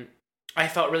 I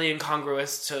felt really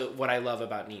incongruous to what I love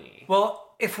about Nene.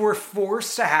 Well, if we're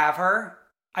forced to have her,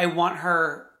 I want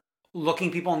her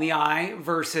looking people in the eye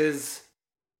versus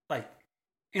like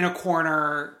in a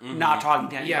corner, not talking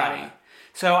to anybody. Yeah.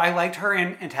 So I liked her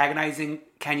antagonizing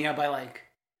Kenya by like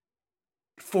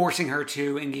forcing her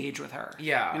to engage with her.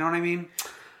 Yeah. You know what I mean?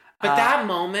 But that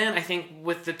moment, I think,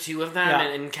 with the two of them Yeah.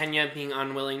 and Kenya being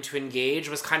unwilling to engage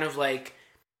was kind of like,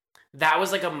 that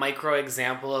was like a micro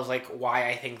example of like why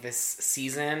I think this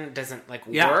season doesn't like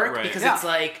work. Right. Because Yeah. it's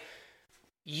like,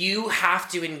 you have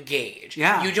to engage.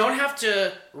 Yeah. You don't have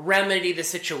to remedy the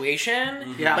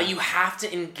situation, Yeah. but you have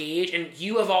to engage. And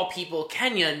you, of all people,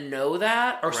 Kenya, know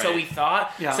that, or so Right. we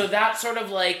thought. Yeah. So that sort of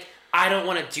like, I don't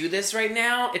want to do this right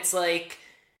now. It's like,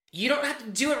 you don't have to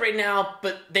do it right now,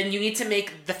 but then you need to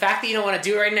make the fact that you don't want to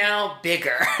do it right now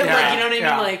bigger. Like, you know what I mean?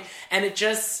 Yeah. Like, and it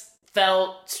just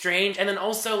felt strange. And then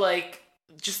also like,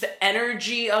 just the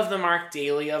energy of the Mark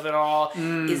Daly of it all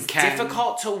is Ken.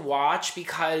 difficult to watch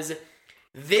because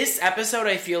this episode,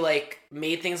 I feel like,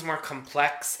 made things more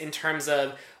complex in terms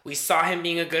of we saw him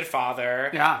being a good father,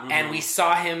 Yeah. and we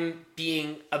saw him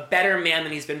being a better man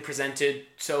than he's been presented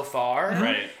so far,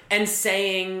 Right. and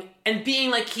being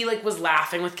like he like was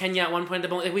laughing with Kenya at one point.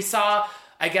 Like, we saw,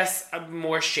 I guess,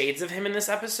 more shades of him in this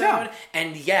episode, Yeah.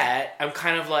 and yet I'm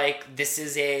kind of like, this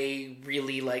is a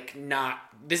really like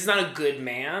this is not a good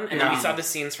man. And then we saw the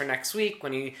scenes for next week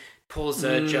when he pulls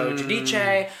Joe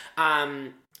Giudice.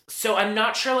 So I'm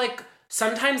not sure, like,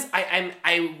 sometimes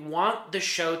I want the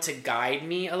show to guide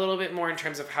me a little bit more in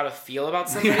terms of how to feel about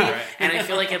somebody. And I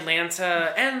feel like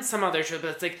Atlanta and some other shows,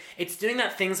 but it's like, it's doing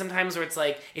that thing sometimes where it's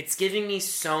like, it's giving me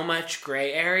so much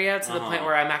gray area to the point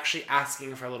where I'm actually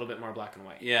asking for a little bit more black and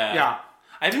white. Yeah.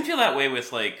 I even feel that way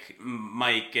with, like,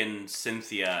 Mike and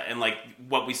Cynthia and, like,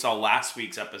 what we saw last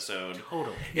week's episode.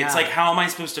 Totally. It's like, how am I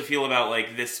supposed to feel about,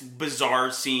 like, this bizarre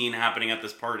scene happening at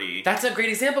this party? That's a great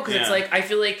example, because it's like, I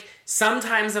feel like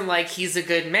sometimes I'm like, he's a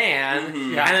good man,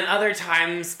 and then other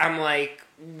times I'm like,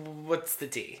 what's the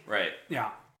tea? Right. Yeah.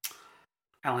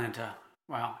 Atlanta.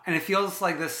 Wow. And it feels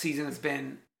like this season has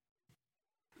been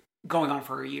going on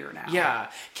for a year now.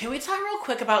 Yeah. Can we talk real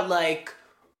quick about, like,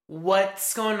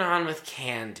 what's going on with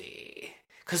Candy?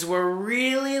 Because we're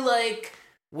really, like,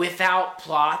 without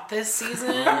plot this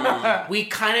season. We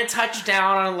kind of touched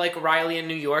down on, like, Riley in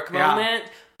New York moment.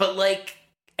 But, like,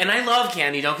 and I love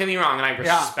Candy, don't get me wrong, and I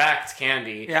respect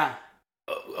Candy. Yeah.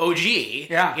 OG.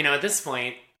 Yeah. You know, at this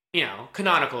point, you know,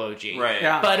 canonical OG. Right.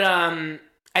 Yeah. But,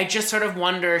 I just sort of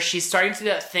wonder, she's starting to do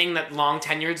that thing that long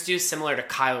tenureds do, similar to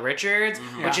Kyle Richards,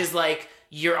 which is, like,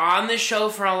 you're on the show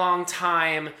for a long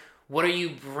time. What are you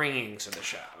bringing to the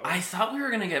show? I thought we were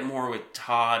going to get more with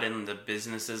Todd and the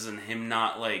businesses and him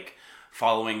not, like,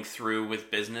 following through with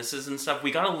businesses and stuff.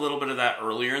 We got a little bit of that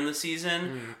earlier in the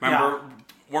season. Remember,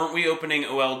 weren't we opening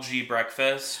OLG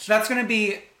Breakfast? So that's going to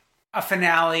be a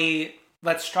finale.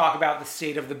 Let's talk about the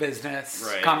state of the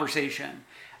business conversation.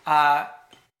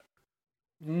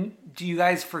 Do you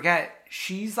guys forget?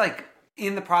 She's, like,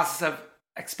 in the process of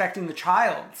expecting the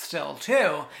child still too,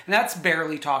 and that's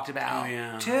barely talked about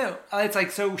too. It's like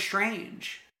so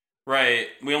strange. Right.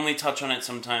 We only touch on it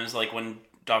sometimes, like when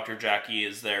Dr. Jackie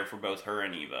is there for both her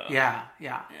and Eva. Yeah.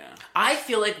 I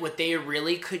feel like what they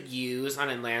really could use on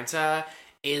Atlanta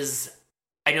is,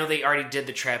 I know they already did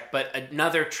the trip, but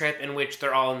another trip in which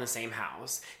they're all in the same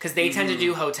house. Because they tend to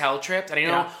do hotel trips. And I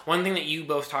know one thing that you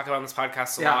both talk about on this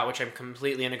podcast a lot, which I'm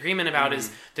completely in agreement about,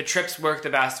 is the trips work the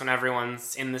best when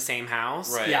everyone's in the same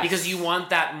house. Right. Yes. Because you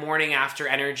want that morning after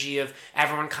energy of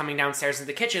everyone coming downstairs into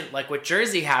the kitchen, like what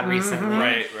Jersey had recently.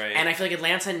 Right. And I feel like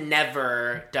Atlanta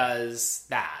never does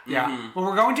that. Yeah. Well,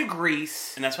 we're going to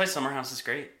Greece. And that's why Summer House is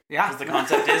great. Yeah. Because the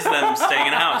concept is them staying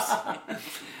in a house.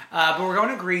 But we're going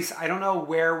to Greece. I don't know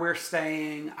where we're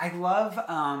staying. I love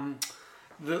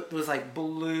those like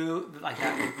blue, like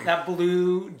that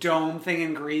blue dome thing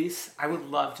in Greece. I would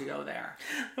love to go there.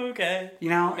 Okay. You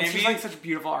know, it's just like such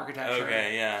beautiful architecture.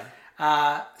 Okay,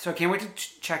 yeah. So I can't wait to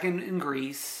check in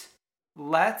Greece.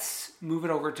 Let's move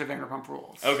it over to Vanderpump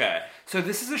Rules. Okay. So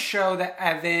this is a show that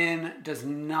Evan does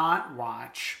not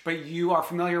watch, but you are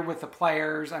familiar with the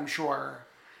players, I'm sure.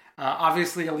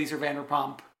 Obviously, Elisa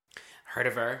Vanderpump. Heard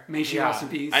of her. May she rest in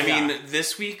peace. I mean,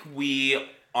 this week we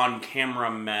on camera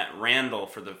met Randall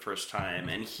for the first time,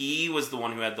 and he was the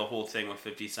one who had the whole thing with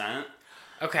 50 Cent.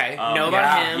 Okay, know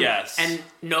about him. Yes. And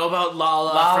know about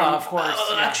Lala. Lala, from, of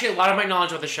course. Actually, a lot of my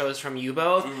knowledge about the show is from you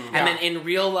both. And then in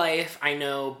real life, I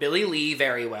know Billy Lee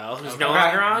very well, who's no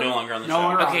longer on. No longer on the No show.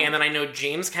 longer on. Okay, and then I know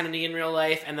James Kennedy in real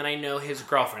life, and then I know his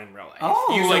girlfriend in real life.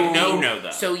 Oh. You like know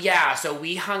them. So yeah, so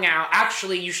we hung out.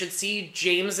 Actually, you should see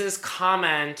James's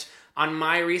comment on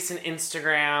my recent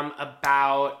Instagram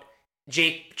about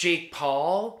Jake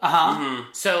Paul.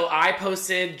 So I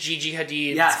posted Gigi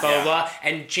Hadid's boba,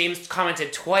 and James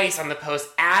commented twice on the post,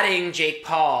 adding Jake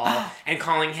Paul and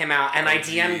calling him out. And I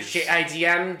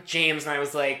DM'd James, and I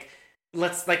was like,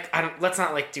 let's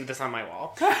not like do this on my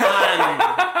wall.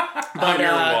 On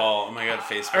your wall. Oh my god,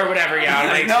 Facebook. Or whatever,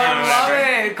 yeah. Like, no,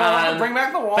 I love it. Bring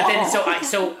back the wall. But then,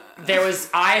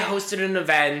 I hosted an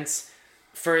event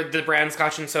for the brand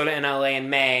Scotch and Soda in LA in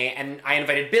May, and I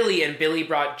invited Billy, and Billy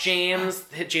brought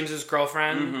James's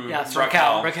girlfriend. Yes,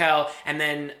 Raquel, and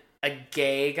then a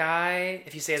gay guy,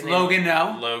 if you say his name. Logan,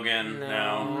 no. Logan,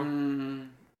 no.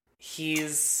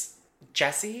 He's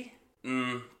Jesse?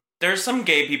 There's some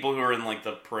gay people who are in like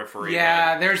the periphery.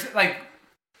 Yeah, there's like...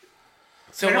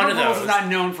 So one of those is not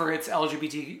known for its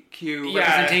LGBTQ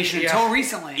representation until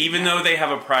recently. Even though they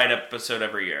have a Pride episode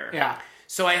every year. Yeah.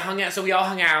 So I hung out. So we all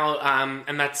hung out,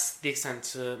 and that's the extent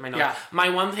to my knowledge. Yeah. My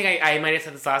one thing, I might have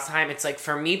said this last time. It's like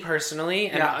for me personally,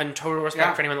 and total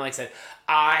respect for anyone that likes it.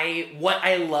 What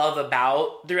I love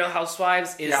about the Real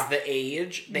Housewives is the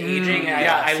aging.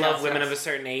 I love women of a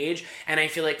certain age, and I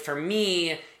feel like for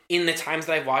me, in the times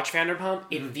that I've watched Vanderpump,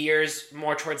 it veers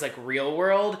more towards like real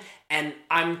world, and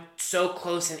I'm so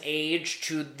close in age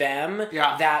to them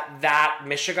that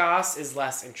Michigas is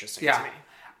less interesting to me.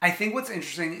 I think what's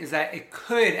interesting is that it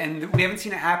could, and we haven't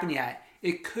seen it happen yet,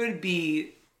 it could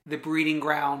be the breeding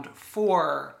ground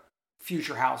for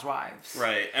future housewives.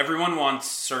 Right. Everyone wants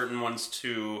certain ones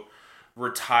to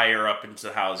retire up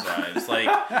into Housewives.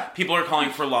 Like, people are calling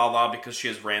for Lala because she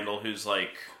has Randall, who's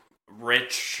like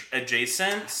rich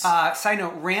adjacent. Side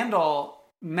note, Randall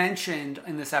mentioned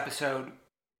in this episode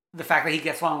the fact that he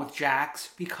gets along with Jax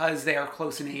because they are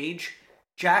close in age.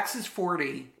 Jax is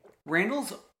 40.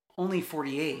 Randall's only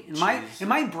 48. In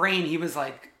my brain, he was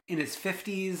like in his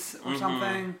 50s or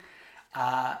something.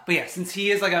 But yeah, since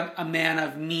he is like a man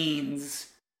of means,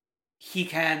 he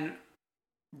can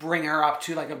bring her up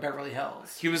to like a Beverly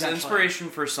Hills. He was inspiration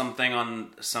for something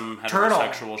on some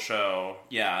heterosexual show.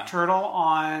 Yeah. Turtle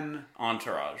on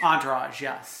Entourage. Entourage,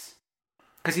 yes.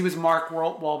 Because he was Mark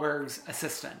Wahlberg's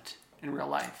assistant in real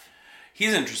life.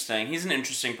 He's interesting. He's an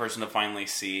interesting person to finally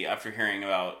see after hearing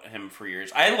about him for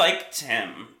years. I liked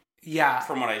him. Yeah.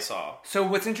 From what I saw. So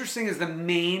what's interesting is the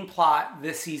main plot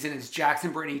this season is Jax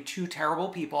and Brittany, two terrible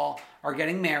people, are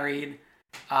getting married.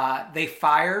 They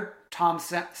fired Tom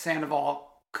Sandoval,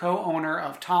 co-owner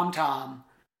of TomTom,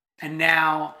 and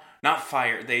now... Not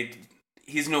fired.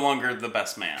 He's no longer the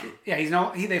best man. Yeah,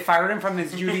 they fired him from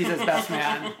his duties as best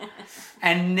man.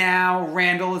 And now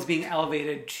Randall is being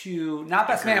elevated to, not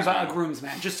best man, but a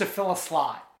groomsman, just to fill a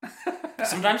slot.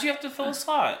 Sometimes you have to fill a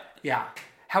slot. Yeah.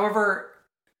 However,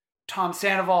 Tom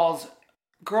Sandoval's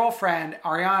girlfriend,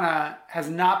 Ariana, has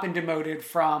not been demoted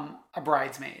from a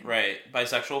bridesmaid. Right.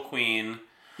 Bisexual queen.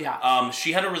 Yeah.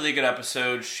 She had a really good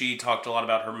episode. She talked a lot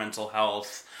about her mental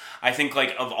health. I think,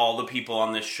 like, of all the people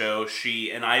on this show,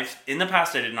 in the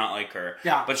past I did not like her.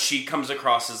 Yeah. But she comes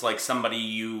across as, like,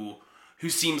 somebody who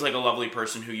seems like a lovely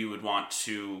person who you would want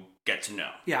to get to know.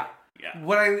 Yeah. Yeah.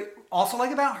 What I also like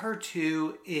about her,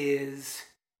 too, is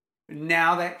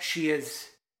now that she is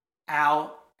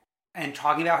out and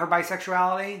talking about her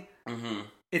bisexuality,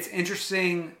 it's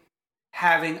interesting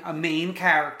having a main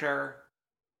character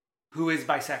who is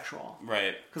bisexual.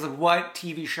 Right. Because of what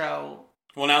TV show...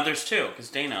 Well, now there's two, because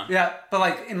Dana. Yeah, but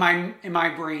like in my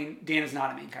brain, Dana's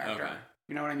not a main character. Okay.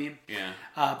 You know what I mean? Yeah.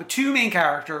 But two main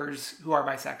characters who are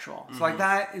bisexual. So like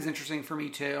that is interesting for me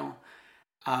too.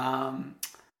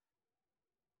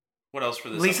 What else for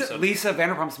this episode? Lisa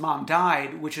Vanderpump's mom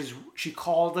died, which is she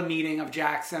called a meeting of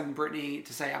Jax and Brittany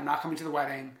to say, I'm not coming to the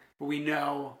wedding, but we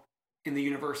know in the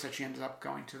universe that she ends up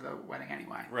going to the wedding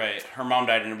anyway. Right. Her mom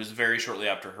died, and it was very shortly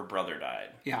after her brother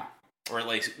died. Yeah. Or at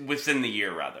least within the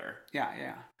year, rather.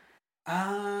 Yeah.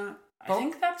 I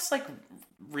think that's like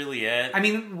really it. I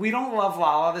mean, we don't love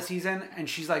Lala this season, and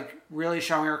she's like really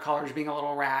showing her colors, being a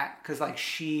little rat, because like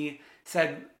she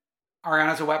said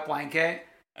Ariana's a wet blanket,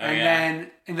 then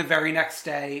in the very next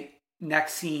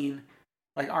scene,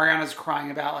 like Ariana's crying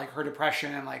about like her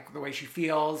depression and like the way she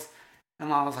feels,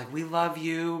 and Lala's like, "We love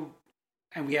you,"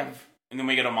 and then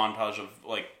we get a montage of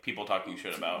like people talking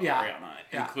shit about Ariana,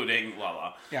 including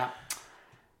Lala. Yeah.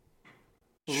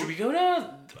 Should we go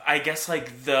to, I guess,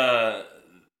 like the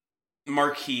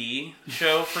marquee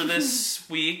show for this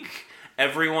week?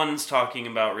 Everyone's talking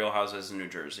about Real Housewives of New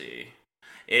Jersey.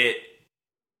 It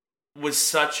was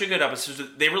such a good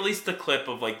episode. They released the clip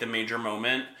of like the major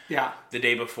moment the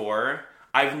day before.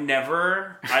 I've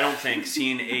never, I don't think,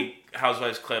 seen a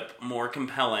Housewives clip more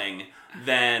compelling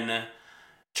than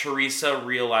Teresa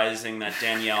realizing that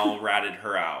Danielle ratted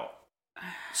her out.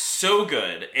 So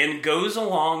good, and goes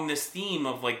along this theme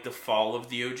of like the fall of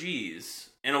the OGs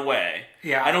in a way.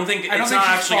 Yeah, I don't think it's not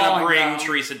actually going to bring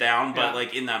Teresa down, but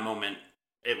like in that moment,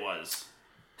 it was.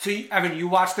 So, Evan, you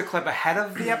watched the clip ahead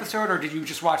of the episode, or did you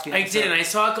just watch the episode? I did, and I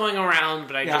saw it going around,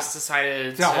 but I just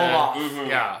decided to hold off. Mm-hmm.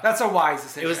 Yeah, that's a wise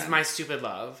decision. It was my stupid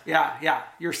love. Yeah,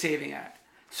 you're saving it.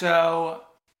 So,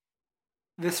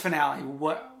 this finale,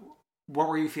 what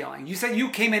were you feeling? You said you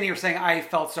came in and you were saying, I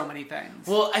felt so many things.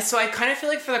 Well, so I kind of feel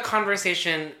like for the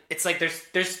conversation, it's like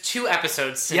there's two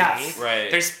episodes to me. Right.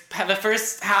 There's the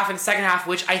first half and second half,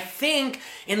 which I think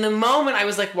in the moment I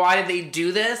was like, why did they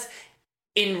do this?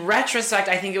 In retrospect,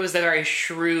 I think it was a very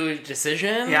shrewd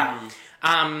decision. Yeah.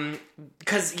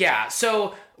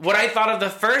 So what I thought of the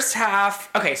first half...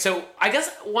 Okay, so I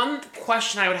guess one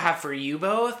question I would have for you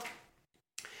both.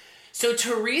 So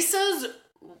Teresa's...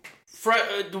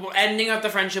 ending of the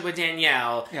friendship with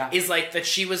Danielle is like that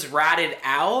she was ratted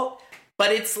out,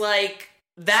 but it's like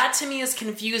that to me is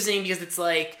confusing because it's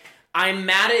like I'm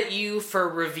mad at you for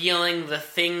revealing the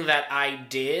thing that I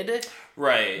did,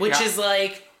 right? Which is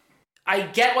like I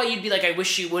get why you'd be like I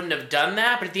wish you wouldn't have done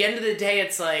that, but at the end of the day,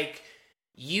 it's like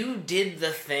you did the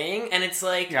thing, and it's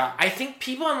like I think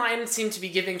people online seem to be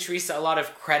giving Teresa a lot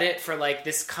of credit for like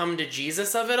this come to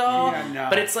Jesus of it all. Yeah, no.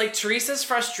 But it's like Teresa's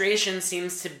frustration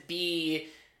seems to be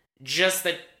just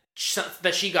that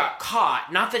she got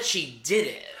caught, not that she did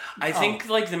it. I think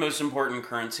like the most important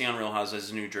currency on Real Housewives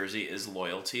of New Jersey is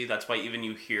loyalty. That's why even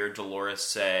you hear Dolores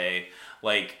say,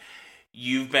 like,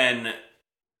 you've been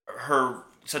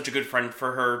such a good friend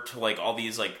for her to like all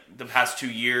these like the past 2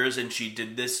 years, and she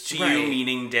did this to you,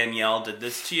 meaning Danielle did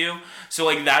this to you. So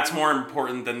like that's more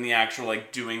important than the actual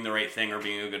like doing the right thing or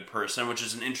being a good person, which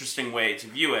is an interesting way to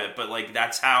view it. But like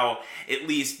that's how at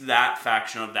least that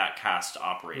faction of that cast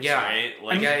operates, right?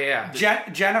 Like,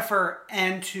 Jennifer,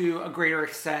 and to a greater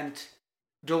extent,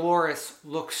 Dolores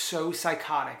looks so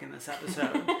psychotic in this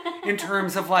episode in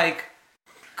terms of like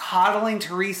coddling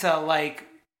Teresa, like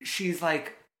she's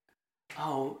like,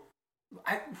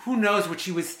 who knows what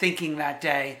she was thinking that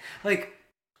day. Like,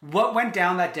 what went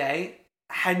down that day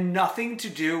had nothing to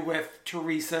do with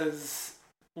Teresa's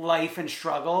life and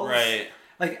struggles. Right.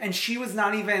 Like, and she was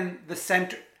not even the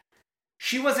center.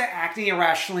 She wasn't acting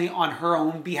irrationally on her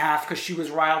own behalf because she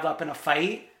was riled up in a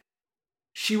fight.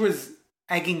 She was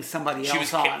egging somebody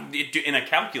else on. In a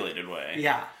calculated way.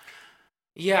 Yeah.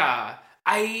 Yeah.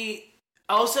 I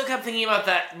also kept thinking about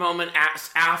that moment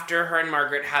after her and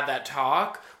Margaret had that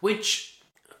talk, which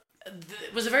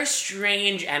was a very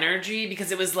strange energy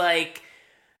because it was like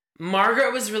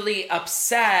Margaret was really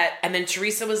upset, and then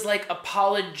Teresa was like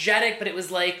apologetic, but it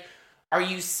was like, are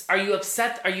you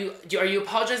upset? Are you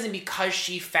apologizing because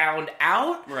she found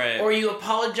out, right? Or are you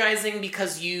apologizing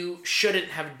because you shouldn't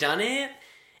have done it?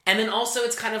 And then also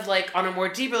it's kind of like on a more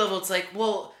deeper level, it's like,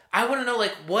 well, I want to know,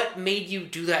 like, what made you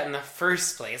do that in the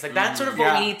first place? Like, that's sort of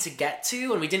what we need to get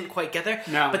to, and we didn't quite get there.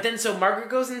 No. But then, so Margaret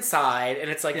goes inside, and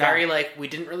it's, like, very, like, we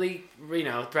didn't really,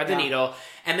 thread the needle.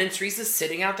 And then Teresa's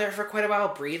sitting out there for quite a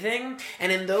while, breathing.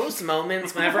 And in those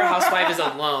moments, whenever a housewife is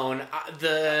alone,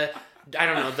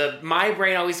 my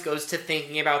brain always goes to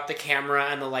thinking about the camera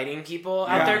and the lighting people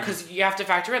out there, because you have to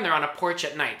factor in they're on a porch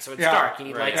at night, so it's dark, you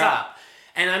need lights up.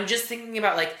 And I'm just thinking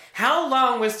about, like, how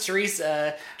long was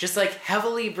Teresa just, like,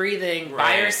 heavily breathing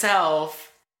by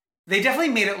herself? They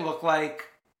definitely made it look like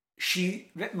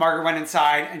Margaret went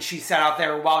inside and she sat out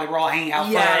there while they were all hanging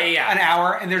out for an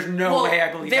hour, and there's no way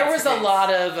I believe there was a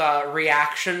lot of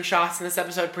reaction shots in this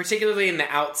episode, particularly in the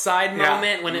outside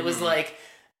moment when it was, like,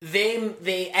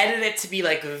 they edited it to be,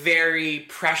 like, very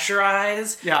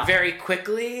pressurized very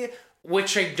quickly,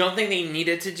 which I don't think they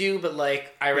needed to do, but,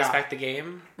 like, I respect the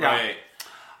game. Right.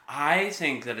 I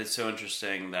think that it's so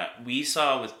interesting that we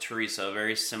saw with Teresa a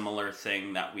very similar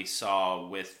thing that we saw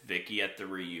with Vicky at the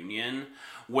reunion,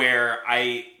 where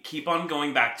I keep on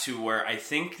going back to where I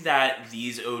think that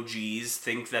these OGs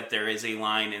think that there is a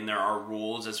line and there are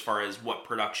rules as far as what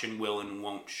production will and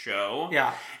won't show.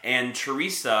 Yeah. And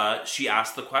Teresa, she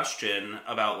asked the question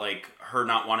about like her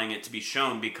not wanting it to be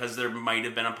shown because there might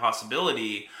have been a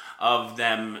possibility of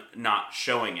them not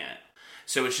showing it.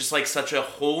 So it's just like such a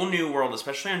whole new world,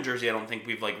 especially on Jersey. I don't think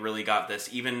we've like really got this.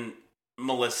 Even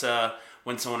Melissa,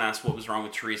 when someone asked what was wrong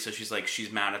with Teresa, she's like,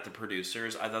 she's mad at the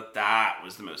producers. I thought that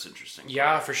was the most interesting part.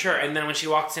 Yeah, for sure. And then when she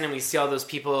walks in and we see all those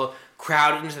people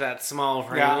crowded into that small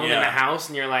room in the house,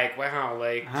 and you're like, wow,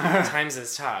 like, times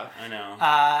is tough. I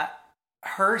know.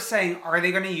 Her saying, are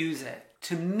they going to use it?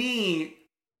 To me,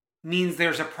 means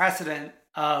there's a precedent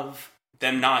of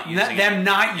them not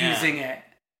using it.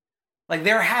 Like,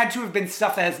 there had to have been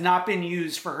stuff that has not been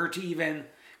used for her to even...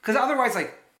 Because otherwise,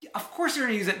 like, of course they're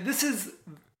going to use it. This is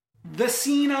the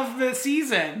scene of the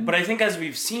season. But I think as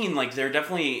we've seen, like, there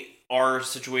definitely are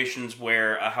situations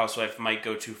where a housewife might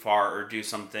go too far or do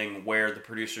something where the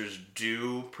producers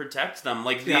do protect them.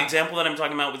 Like, the example that I'm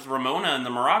talking about with Ramona and the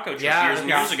Morocco trip years and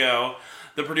years ago,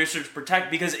 the producers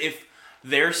protect... Because if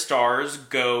their stars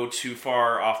go too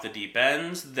far off the deep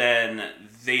end, then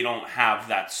they don't have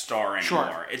that star anymore.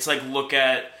 Sure. It's like,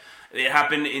 it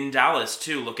happened in Dallas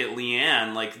too. Look at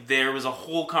Leanne. Like, there was a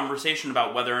whole conversation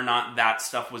about whether or not that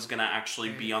stuff was going to actually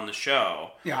be on the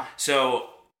show. Yeah. So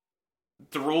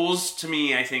the rules to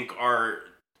me, I think, are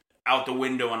out the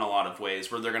window in a lot of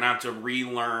ways, where they're going to have to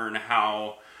relearn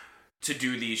how to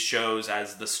do these shows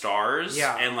as the stars,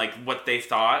 and like what they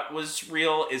thought was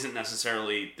real isn't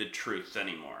necessarily the truth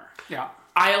anymore. Yeah.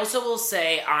 I also will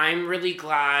say I'm really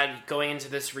glad going into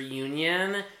this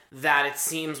reunion that it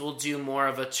seems we'll do more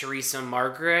of a Teresa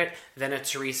Margaret than a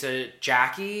Teresa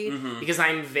Jackie, because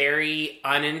I'm very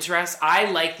uninterested. I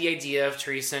like the idea of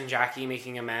Teresa and Jackie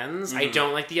making amends. I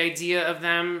don't like the idea of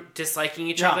them disliking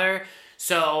each other.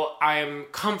 So I'm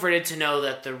comforted to know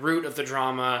that the root of the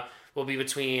drama will be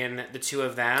between the two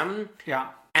of them. Yeah.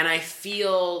 And I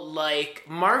feel like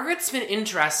Margaret's been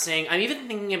interesting. I'm even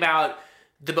thinking about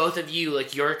the both of you,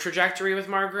 like your trajectory with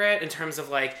Margaret in terms of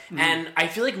like, and I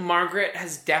feel like Margaret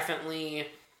has definitely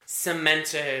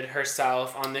cemented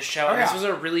herself on this show. And this was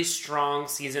a really strong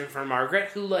season for Margaret,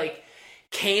 who like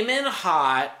came in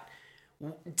hot,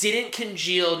 didn't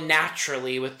congeal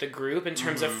naturally with the group in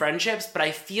terms of friendships, but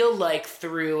I feel like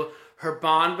through her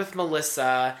bond with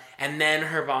Melissa and then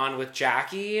her bond with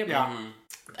Jackie,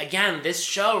 again, this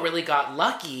show really got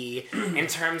lucky in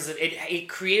terms of it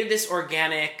created this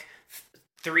organic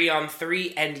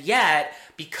 3-on-3, and yet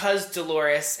because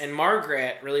Dolores and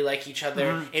Margaret really like each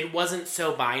other, it wasn't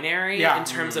so binary in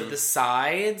terms of the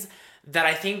sides, that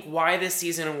I think why this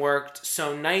season worked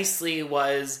so nicely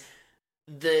was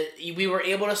we were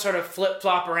able to sort of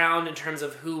flip-flop around in terms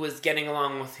of who was getting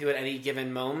along with who at any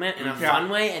given moment in a fun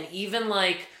way, and even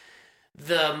like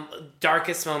the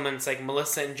darkest moments, like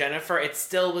Melissa and Jennifer, it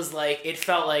still was like, it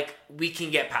felt like we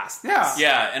can get past this.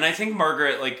 Yeah, and I think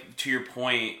Margaret, like, to your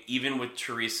point, even with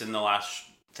Teresa in the last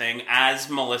thing, as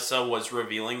Melissa was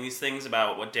revealing these things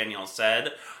about what Danielle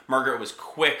said, Margaret was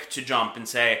quick to jump and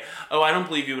say, oh, I don't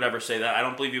believe you would ever say that. I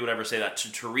don't believe you would ever say that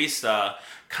to Teresa,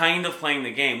 kind of playing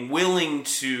the game, willing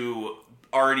to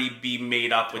already be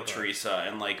made up with Teresa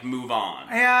and, like, move on.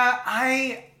 Yeah,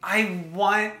 I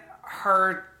want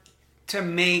her to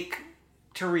make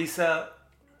Teresa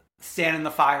stand in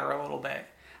the fire a little bit.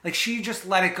 Like, she just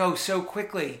let it go so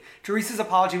quickly. Teresa's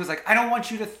apology was like, I don't want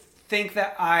you to think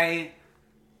that I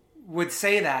would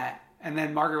say that. And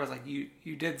then Margaret was like,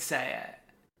 you did say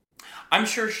it. I'm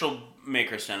sure she'll make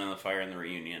her stand in the fire in the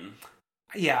reunion.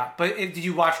 Yeah, but did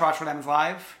you watch Watch What Happens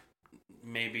Live?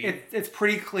 Maybe. It's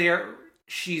pretty clear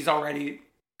she's already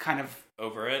kind of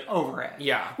over it.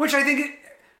 Yeah. Which I think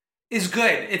is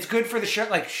good. It's good for the show.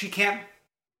 Like, she can't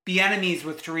be enemies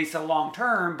with Teresa long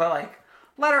term, but like,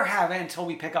 let her have it until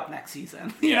we pick up next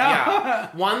season. You know? Yeah.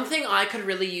 One thing I could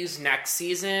really use next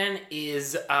season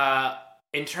is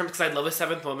in terms, because I'd love a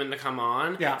seventh woman to come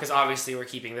on. Yeah. Because obviously we're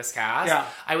keeping this cast. Yeah.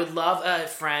 I would love a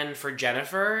friend for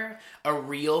Jennifer, a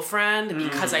real friend,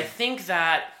 because I think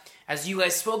that, as you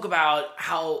guys spoke about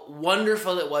how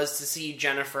wonderful it was to see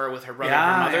Jennifer with her brother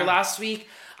and her mother last week,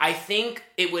 I think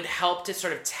it would help to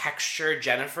sort of texture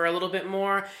Jennifer a little bit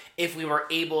more if we were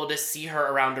able to see her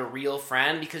around a real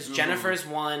friend, because Jennifer's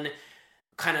one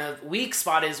kind of weak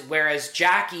spot is, whereas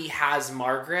Jackie has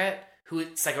Margaret, who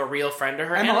it's like a real friend to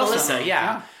her, and Melissa,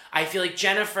 yeah. I feel like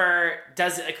Jennifer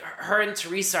does it, like, her and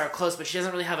Teresa are close, but she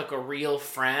doesn't really have like a real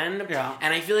friend. Yeah.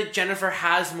 And I feel like Jennifer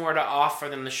has more to offer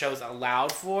than the show's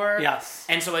allowed for. Yes.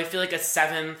 And so I feel like a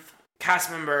seventh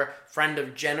cast member, friend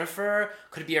of Jennifer,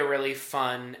 could be a really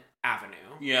fun avenue.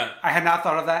 Yeah. I had not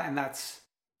thought of that, and that's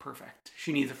perfect.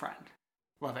 She needs a friend.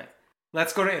 Love it.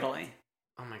 Let's go to Italy.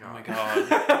 Oh my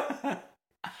god.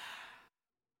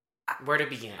 Where to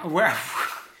begin? Where?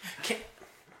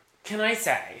 Can I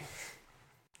say?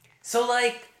 So,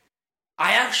 like,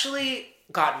 I actually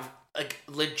got, like,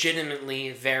 legitimately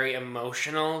very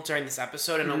emotional during this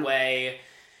episode in a way.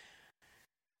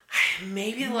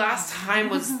 Maybe the last time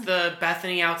was the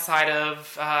Bethany outside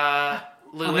of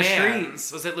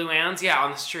Luann's. Was it Luann's? Yeah,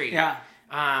 on the street. Yeah.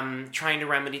 Trying to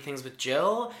remedy things with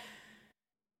Jill.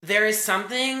 There is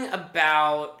something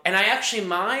about, and I actually,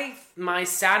 my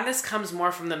sadness comes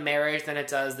more from the marriage than it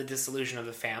does the dissolution of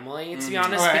the family, to be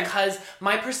honest, because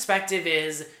my perspective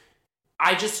is,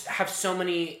 I just have so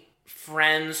many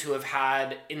friends who have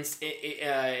had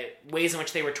ways in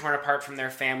which they were torn apart from their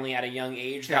family at a young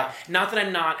age. That, not that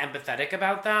I'm not empathetic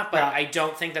about that, but I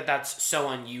don't think that that's so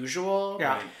unusual.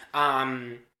 Yeah.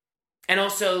 And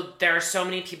also, there are so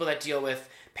many people that deal with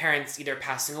parents either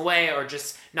passing away or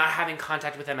just not having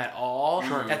contact with them at all.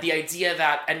 Sure. That the idea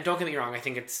that, and don't get me wrong, I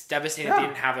think it's devastating they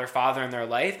didn't have their father in their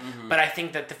life, but I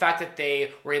think that the fact that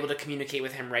they were able to communicate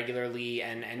with him regularly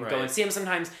and go and see him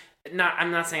sometimes,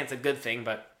 I'm not saying it's a good thing,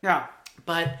 but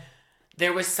but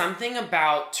there was something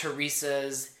about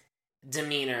Teresa's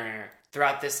demeanor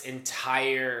throughout this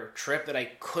entire trip that I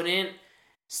couldn't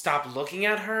stop looking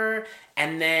at her,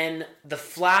 and then the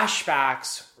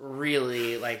flashbacks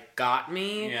really, like, got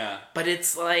me. Yeah. But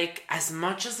it's like, as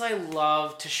much as I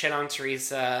love to shit on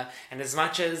Teresa, and as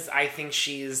much as I think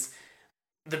she's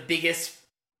the biggest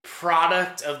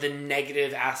product of the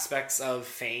negative aspects of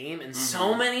fame in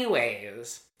so many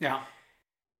ways,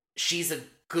 she's a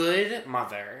good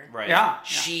mother. Right. Yeah.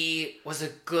 She was a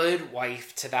good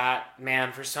wife to that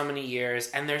man for so many years,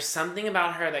 and there's something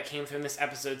about her that came through in this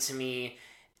episode to me.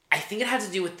 I think it had to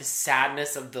do with the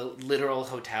sadness of the literal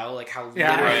hotel, like how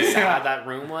literally sad that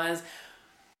room was.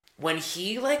 When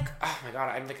he, like, oh my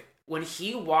god, I'm like, when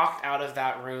he walked out of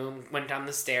that room, went down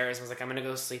the stairs, and was like, I'm gonna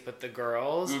go sleep with the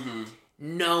girls,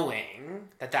 knowing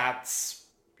that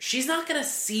she's not gonna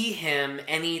see him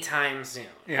anytime soon.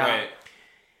 Yeah. Right.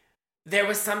 There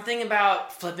was something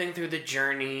about flipping through the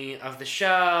journey of the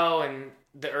show and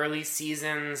the early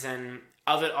seasons, and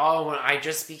of it all, when I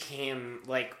just became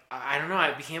like, I don't know,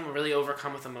 I became really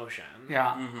overcome with emotion.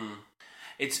 Yeah. Mm-hmm.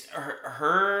 It's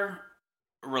her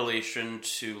relation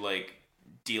to like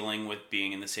dealing with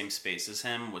being in the same space as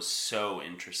him was so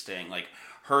interesting. Like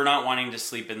her not wanting to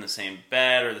sleep in the same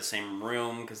bed or the same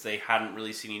room because they hadn't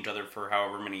really seen each other for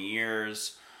however many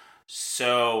years.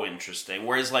 So interesting.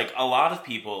 Whereas like a lot of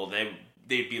people,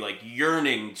 they'd be like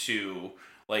yearning to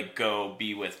like go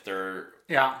be with their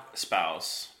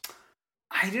spouse.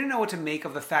 I didn't know what to make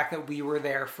of the fact that we were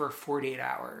there for 48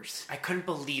 hours. I couldn't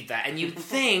believe that. And you'd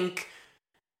think,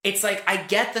 it's like, I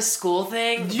get the school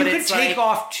thing, You but could it's take like,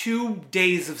 off 2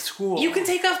 days of school. you can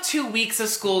take off 2 weeks of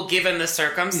school given the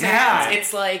circumstance. Yeah.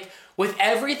 It's like, with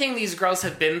everything these girls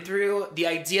have been through, the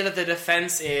idea that the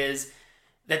defense is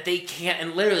that they can't,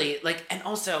 and literally, like, and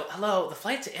also, hello, the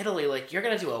flight to Italy, like, you're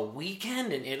gonna do a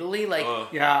weekend in Italy?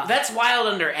 Like, that's wild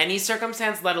under any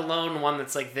circumstance, let alone one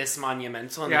that's, like, this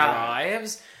monumental in their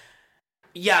lives.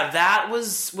 Yeah, that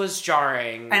was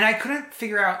jarring. And I couldn't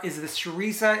figure out, is this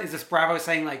Teresa, is this Bravo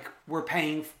saying, like, we're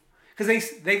paying...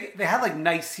 Because they had, like,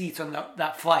 nice seats on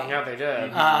that flight. Yeah, they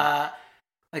did.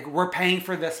 Like, we're paying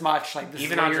for this much. Like, this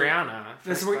even is Adriana.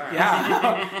 This is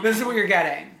what, this is what you're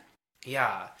getting.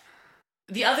 Yeah.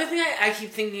 The other thing I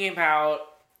keep thinking about,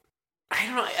 I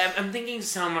don't know, I'm thinking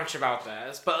so much about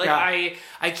this, but, like,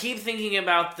 I keep thinking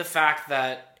about the fact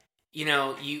that, you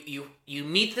know, you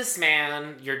meet this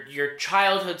man, your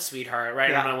childhood sweetheart, right?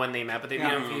 I don't know when they met, but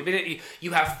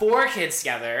you have 4 kids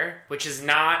together, which is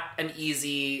not an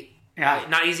easy,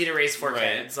 not easy to raise 4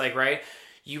 kids, like, right?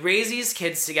 You raise these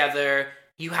kids together,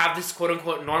 you have this quote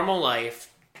unquote normal life.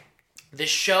 The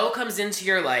show comes into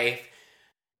your life.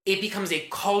 It becomes a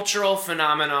cultural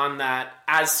phenomenon that,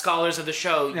 as scholars of the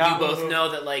show, you both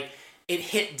know that, like, it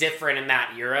hit different in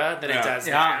that era than it does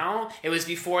now. It was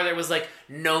before there was, like,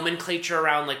 nomenclature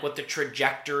around, like, what the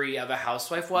trajectory of a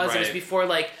housewife was. Right. It was before,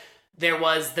 like, there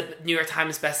was the New York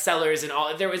Times bestsellers and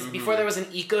all. There was before there was an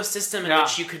ecosystem in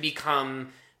which you could become,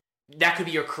 that could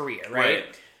be your career, right?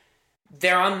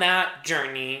 They're on that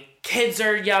journey. Kids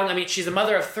are young. I mean, she's a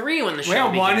mother of 3 when the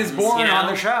show begins. One is born on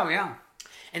the show,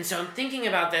 And so I'm thinking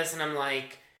about this, and I'm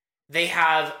like, they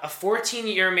have a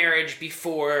 14-year marriage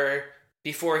before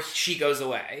she goes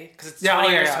away, because it's 20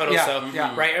 years total.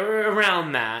 Right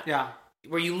around that.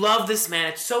 Where you love this man,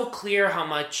 it's so clear how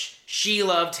much she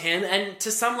loved him, and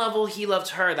to some level he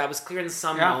loved her. That was clear in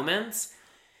some moments.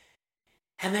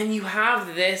 And then you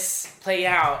have this play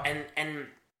out, and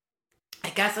I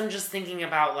guess I'm just thinking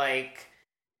about, like,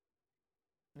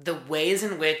 the ways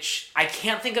in which I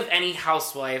can't think of any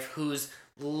housewife whose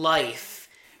life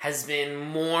has been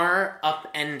more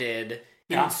upended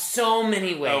in so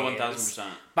many ways. 1,000%.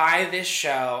 By this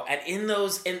show. And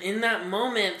in that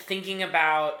moment, thinking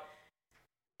about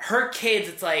her kids,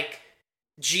 it's like,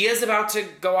 Gia's about to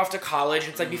go off to college.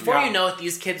 It's like, before you know it,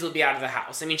 these kids will be out of the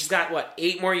house. I mean, she's got,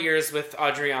 8 more years with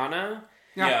Adriana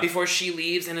before she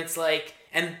leaves. And it's like,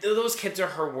 and those kids are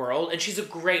her world. And she's a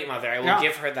great mother. I will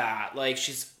give her that. Like,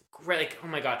 she's great. Like, oh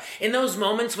my God. In those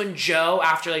moments when Joe,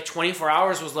 after, 24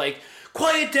 hours, was like,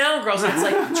 quiet down, girls. And it's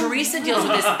like, Teresa deals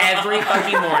with this every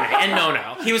fucking morning. And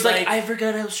no. He was like, I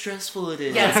forgot how stressful it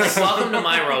is. Yeah, it's like, welcome to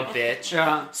my world,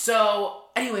 bitch. So,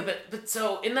 anyway, but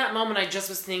so, in that moment, I just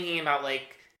was thinking about,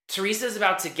 like, Teresa's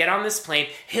about to get on this plane.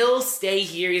 He'll stay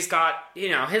here. He's got,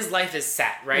 his life is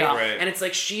set, right? And it's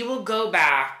like, she will go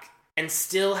back and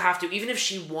still have to, even if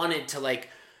she wanted to, like,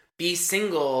 be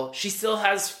single, she still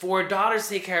has 4 daughters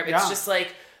to take care of. It's just,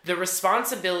 like, the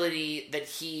responsibility that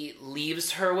he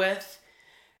leaves her with,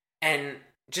 and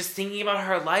just thinking about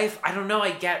her life, I don't know,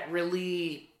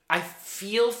 I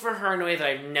feel for her in a way that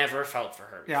I've never felt for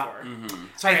her before.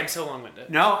 Sorry, I'm so long-winded.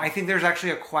 No, I think there's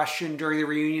actually a question during the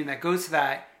reunion that goes to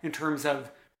that, in terms of,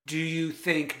 do you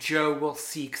think Joe will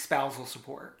seek spousal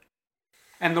support?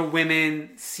 And the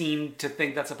women seem to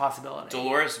think that's a possibility.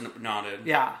 Dolores nodded.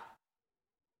 Yeah.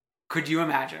 Could you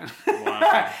imagine?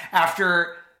 Wow.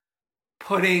 After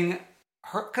putting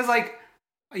her... Because,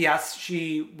 yes,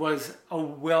 she was a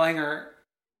willing or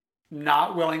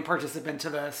not willing participant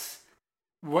to this.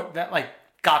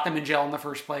 Got them in jail in the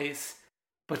first place.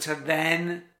 But to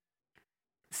then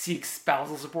seek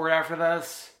spousal support after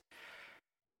this...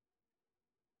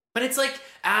 But it's like,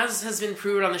 as has been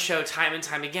proven on the show time and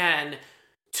time again,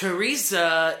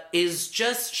 Teresa is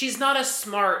just, she's not a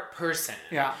smart person.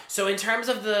 Yeah. So in terms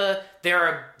of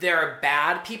there are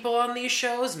bad people on these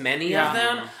shows, many of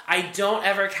them. I don't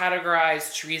ever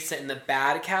categorize Teresa in the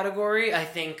bad category. I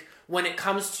think when it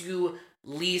comes to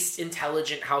least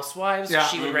intelligent housewives,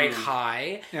 she would rank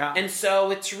high. Yeah. And so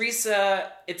with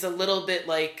Teresa, it's a little bit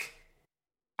like,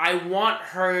 I want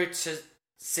her to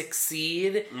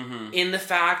succeed in the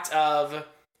fact of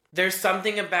there's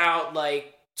something about,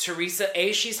 like, Teresa,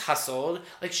 she's hustled.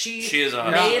 Like, she is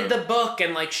a made the book,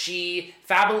 and, like, she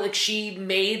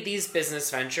made these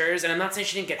business ventures, and I'm not saying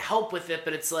she didn't get help with it,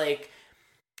 but it's like,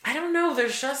 I don't know,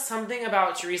 there's just something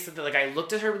about Teresa that, like, I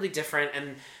looked at her really different,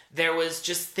 and there was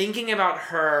just thinking about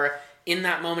her in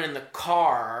that moment in the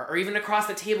car, or even across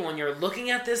the table when you're looking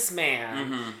at this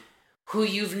man who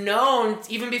you've known,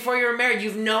 even before you were married,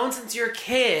 you've known since you were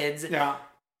kids. Yeah.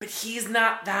 But he's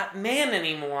not that man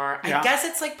anymore. Yeah. I guess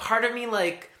it's, like, part of me,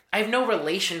 like, I have no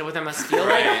relation to what that must feel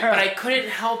like, but I couldn't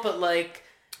help but, like,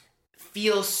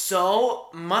 feel so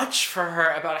much for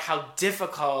her about how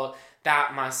difficult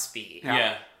that must be.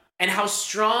 Yeah. And how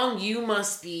strong you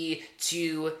must be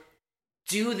to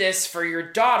do this for your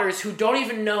daughters who don't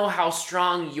even know how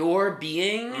strong you're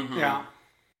being. Yeah.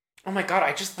 Oh my God,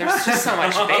 there's just so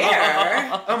much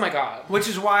there. Oh my God. Which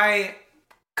is why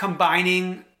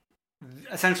combining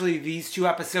essentially these 2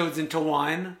 episodes into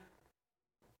one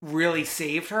really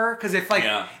saved her. Because if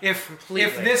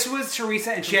this was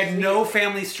Teresa and she had no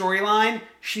family storyline,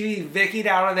 she'd be Vicki'd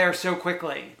out of there so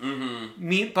quickly.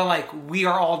 But, like, we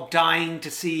are all dying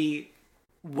to see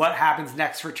what happens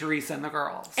next for Teresa and the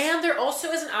girls. And there also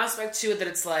is an aspect to it that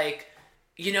it's like,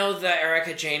 you know, the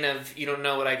Erika Jayne of "you don't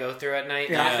know what I go through at night"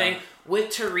 thing. With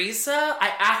Teresa,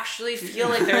 I actually feel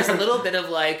like there's a little bit of,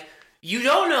 like, you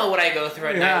don't know what I go through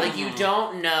at night. Like, you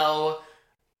don't know.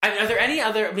 I mean, are there any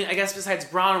other? I mean, I guess besides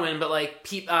Bronwyn, but, like,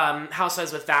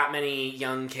 housewives with that many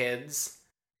young kids,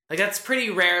 like, that's pretty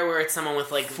rare. Where it's someone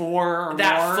with, like, 4 or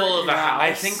that more. full of a house.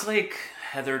 I think, like,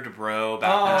 Heather Dubrow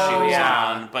back when she was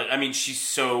on, but I mean, she's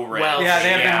so rare. Well, they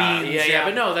have the means. Yeah,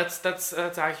 but no, that's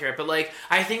accurate. But, like,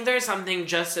 I think there's something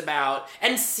just about,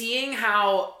 and seeing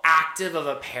how active of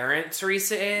a parent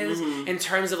Teresa is in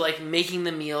terms of, like, making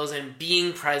the meals and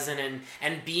being present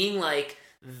and being, like,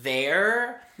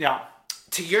 there. Yeah.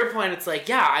 To your point, it's like,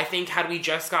 yeah, I think had we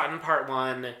just gotten part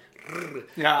 1,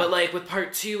 but, like, with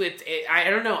part 2, I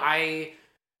don't know,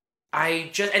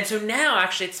 and so now,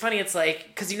 actually, it's funny, it's like,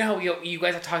 because you know how you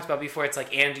guys have talked about before, it's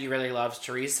like, Andy really loves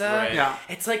Teresa. Right. Yeah.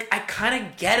 It's like, I kind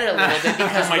of get it a little bit,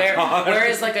 because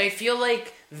whereas, like, I feel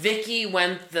like Vicki was,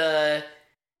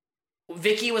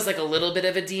 like, a little bit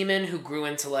of a demon who grew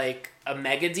into, like, a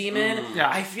mega demon. Yeah.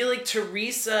 I feel like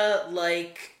Teresa,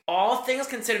 like, all things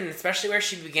considered, and especially where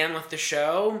she began with the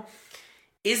show,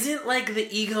 isn't, like, the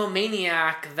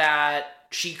egomaniac that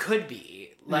she could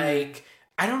be. Like,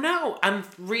 I don't know. I'm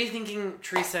rethinking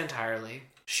Teresa entirely.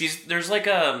 There's like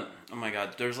a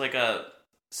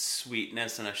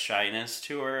sweetness and a shyness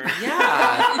to her.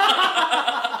 Yeah.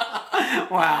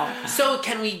 Wow. So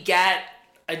can we get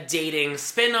a dating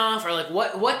spin-off, or, like,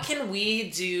 what can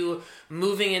we do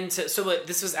moving into, so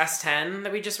this was S10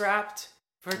 that we just wrapped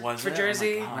for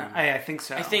Jersey? Oh I think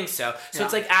so. I think so. So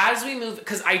it's like, as we move,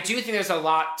 because I do think there's a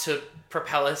lot to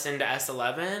propel us into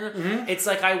S11. It's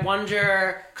like, I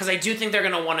wonder, because I do think they're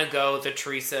going to want to go the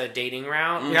Teresa dating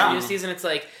route in the new season. It's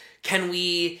like, can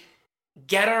we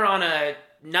get her on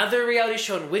another reality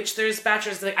show in which there's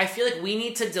bachelors? Like, I feel like we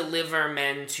need to deliver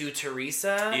men to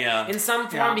Teresa in some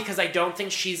form, because I don't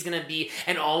think she's going to be,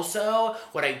 and also,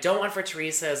 what I don't want for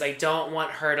Teresa is I don't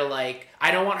want her to, like,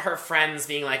 I don't want her friends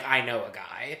being like, I know a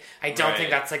guy. I don't think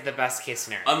that's, like, the best case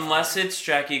scenario. Unless it's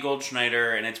Jackie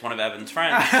Goldschneider and it's one of Evan's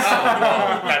friends.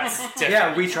 Well, that's different.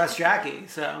 Yeah, we trust Jackie,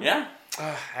 so. Yeah.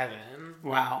 Evan.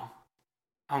 Wow.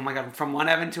 Oh my God, from one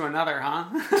Evan to another, huh?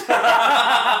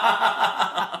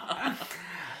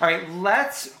 All right,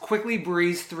 let's quickly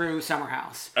breeze through Summer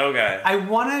House. Okay. I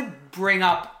want to bring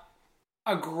up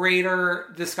a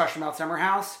greater discussion about Summer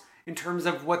House in terms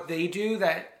of what they do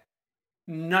that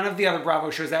none of the other Bravo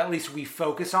shows that at least we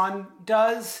focus on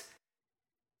does,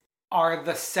 are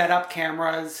the setup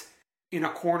cameras in a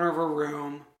corner of a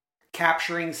room,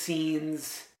 capturing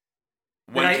scenes.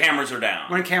 When cameras are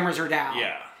down. When cameras are down.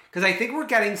 Yeah. Because I think we're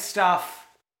getting stuff.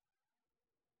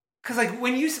 Because,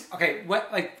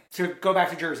 like, to go back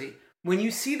to Jersey, when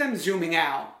you see them zooming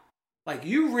out, like,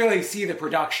 you really see the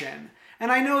production.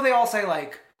 And I know they all say,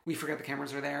 like, we forget the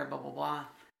cameras are there, blah, blah, blah.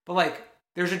 But, like,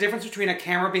 there's a difference between a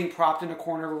camera being propped in a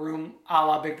corner of a room a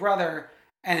la Big Brother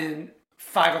and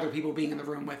 5 other people being in the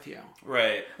room with you.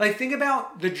 Right. Like, think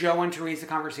about the Joe and Teresa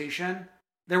conversation.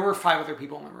 There were 5 other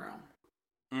people in the room.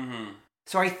 Mm-hmm.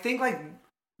 So I think, like,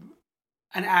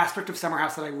 an aspect of Summer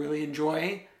House that I really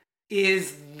enjoy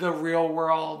is the real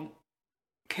world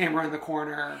camera in the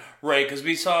corner. Right, because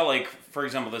we saw, like, for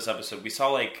example, this episode, we saw,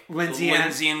 like, Lindsay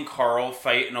and Carl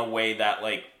fight in a way that,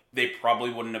 like, they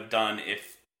probably wouldn't have done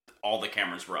if all the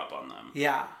cameras were up on them.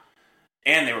 Yeah.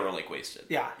 And they were like wasted.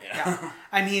 Yeah.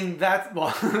 I mean, that's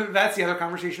the other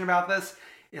conversation about this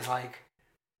is like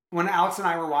when Alex and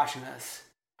I were watching this,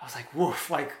 I was like, woof,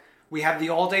 like we have the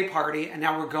all day party and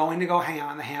now we're going to go hang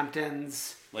out in the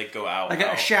Hamptons. Like go out. Like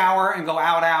a shower and go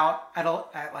out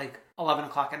at like 11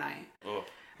 o'clock at night. Oh.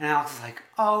 And Alex is like,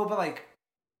 oh, but like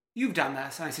you've done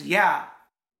this. And I said, yeah,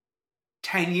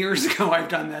 10 years ago I've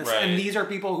done this. Right. And these are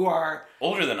people who are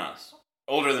older than us.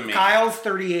 Older than me. Kyle's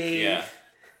 38. Yeah.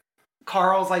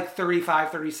 Carl's like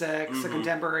 35, 36, Mm-hmm. a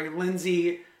contemporary.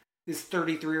 Lindsay is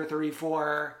 33 or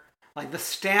 34. Like the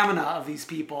stamina of these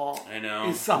people I know.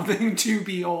 is something to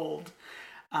behold.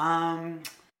 One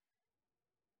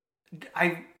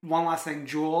last thing,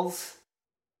 Jules,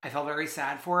 I felt very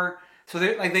sad for her. So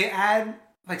they add,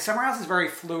 like Summer House is very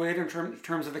fluid in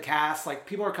terms of the cast. Like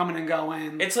people are coming and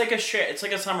going. It's like a share. It's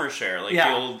like a summer share. Like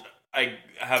I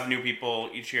have new people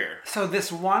each year. So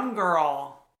this one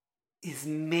girl is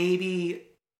maybe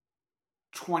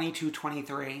 22,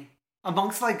 23.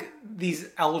 Amongst like these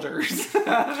elders.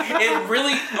 It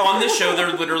really, on this show,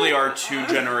 there literally are 2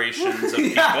 generations of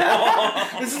people.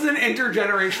 This is an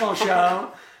intergenerational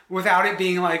show without it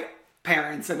being like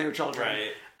parents and their children.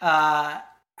 Right.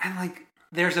 And like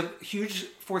there's a huge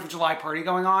 4th of July party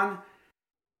going on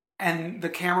and the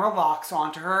camera locks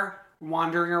onto her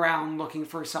wandering around looking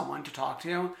for someone to talk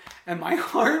to. And my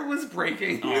heart was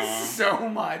breaking so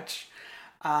much.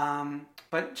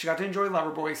 But she got to enjoy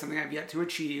Loverboy, something I've yet to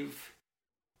achieve.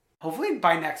 Hopefully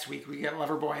by next week we get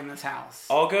Loverboy in this house.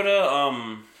 I'll go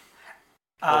to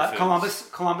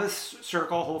Columbus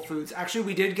Circle, Whole Foods. Actually,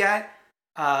 we did get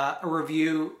a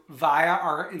review via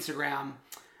our Instagram.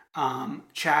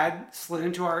 Chad slid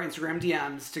into our Instagram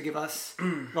DMs to give us the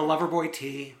Loverboy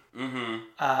tea.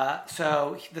 Mm-hmm.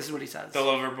 So this is what he says. The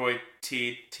Loverboy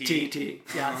tea.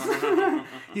 Yes.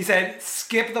 He said,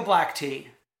 skip the black tea.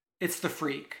 It's the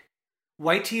freak.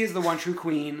 White tea is the one true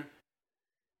queen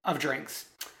of drinks.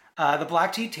 The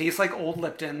black tea tastes like old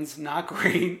Lipton's, not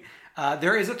great.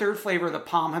 There is a third flavor, the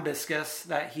palm hibiscus,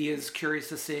 that he is curious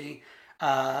to see.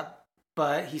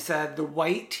 But he said the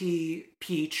white tea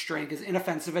peach drink is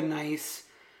inoffensive and nice,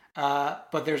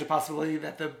 but there's a possibility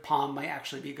that the palm might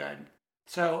actually be good.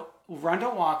 So, Run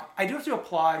Don't Walk. I do have to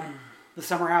applaud the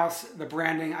Summer House, the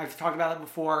branding. I've talked about it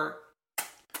before.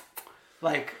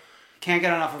 Like, can't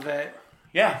get enough of it.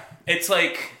 Yeah, it's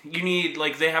like you need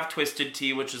they have Twisted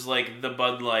Tea, which is like the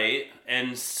Bud Light,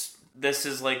 and this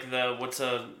is like the what's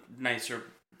a nicer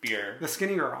beer? The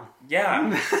Skinny Girl.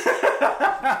 Yeah.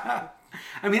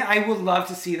 I mean, I would love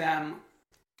to see them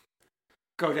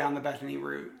go down the Bethany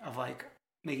route of like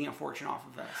making a fortune off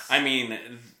of this. I mean,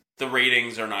 the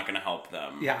ratings are not going to help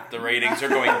them. Yeah, the ratings are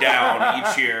going down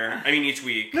each year. I mean, each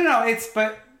week. No,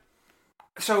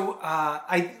 So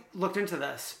I looked into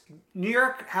this.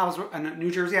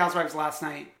 New Jersey Housewives last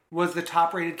night was the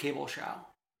top-rated cable show,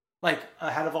 like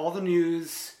ahead of all the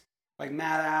news, like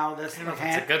Maddow. This I don't know if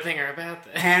it's a good thing or a bad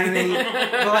thing. Hannity,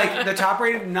 but like the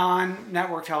top-rated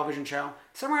non-network television show.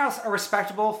 Summer House, a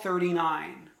respectable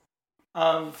 39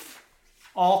 of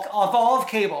all of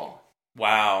cable.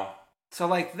 Wow. So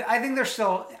like I think they're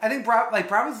still. I think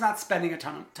Bravo's not spending a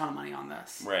ton of money on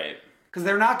this, right? Because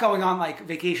they're not going on like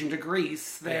vacation to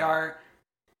Greece. They are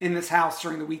in this house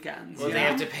during the weekends. Well, they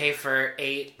have to pay for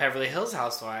 8 Beverly Hills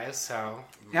Housewives, so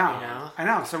I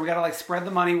know. So we got to like spread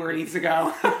the money where it needs to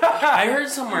go. I heard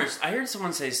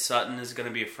someone say Sutton is going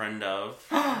to be a friend of.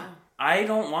 I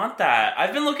don't want that.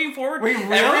 I've been looking forward. Wait,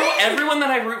 really? Everyone that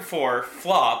I root for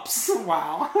flops.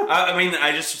 Wow. I mean,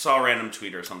 I just saw a random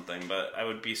tweet or something, but I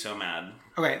would be so mad.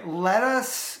 Okay, let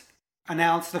us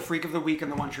announce the Freak of the Week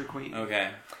and the One True Queen. Okay.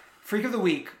 Freak of the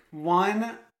Week,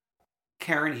 1,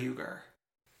 Karen Huger.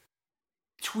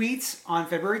 Tweets on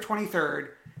February 23rd,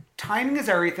 timing is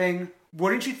everything.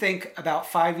 Wouldn't you think about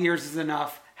 5 years is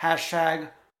enough? #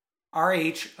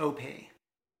 RHOP.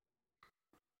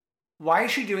 Why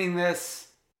is she doing this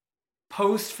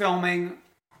post-filming,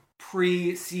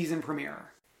 pre-season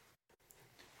premiere?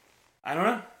 I don't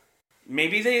know.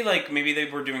 Maybe they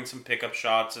were doing some pickup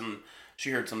shots and she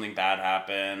heard something bad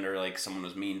happen, or like someone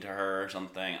was mean to her or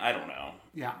something. I don't know.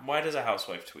 Yeah. Why does a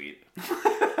housewife tweet?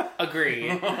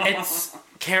 Agree.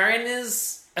 Karen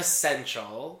is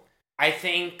essential. I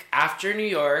think after New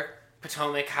York,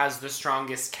 Potomac has the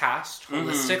strongest cast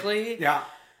holistically. Mm-hmm. Yeah.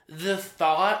 The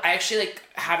thought, I actually like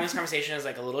having this conversation is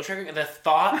like a little triggering. The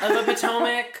thought of a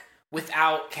Potomac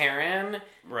without Karen,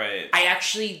 right?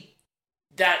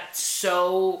 That's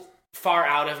so far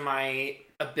out of my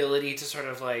ability to sort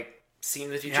of like see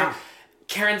in the future. Yeah.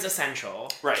 Karen's essential.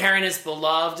 Right. Karen is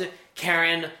beloved.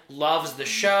 Karen loves the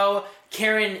show.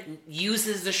 Karen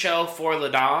uses the show for the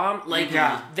dom. Like,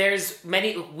 there's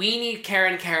many... We need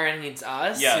Karen. Karen needs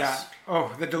us. Yes. Yeah.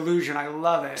 Oh, the delusion. I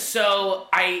love it. So,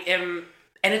 I am...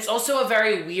 And it's also a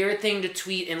very weird thing to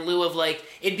tweet in lieu of, like...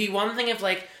 It'd be one thing if,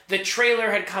 like, the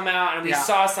trailer had come out and we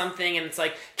saw something and it's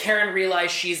like, Karen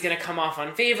realized she's going to come off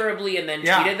unfavorably and then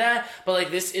tweeted that. But,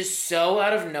 like, this is so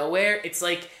out of nowhere. It's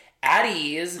like... At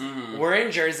ease, we're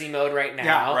in Jersey mode right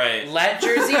now. Yeah, right. Let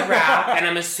Jersey wrap, and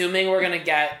I'm assuming we're gonna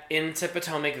get into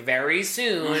Potomac very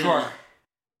soon. Sure.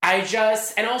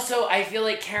 And also, I feel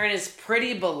like Karen is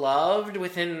pretty beloved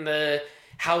within the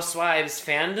Housewives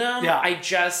fandom. Yeah. It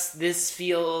just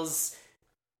feels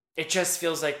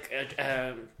like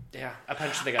a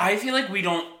punch to the gut. I feel like we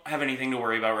don't have anything to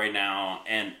worry about right now,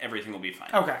 and everything will be fine.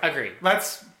 Okay. Agreed.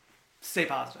 Let's stay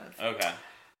positive. Okay.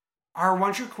 Our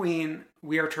Once Your Queen,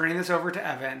 we are turning this over to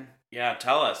Evan. Yeah,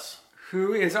 tell us.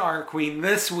 Who is our queen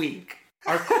this week?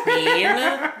 Our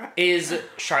queen is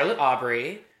Charlotte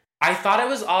Aubrey. I thought it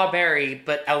was Aubrey,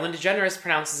 but Ellen DeGeneres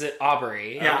pronounces it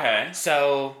Aubrey. Yeah. Okay.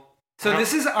 So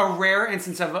this is a rare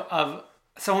instance of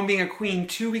someone being a queen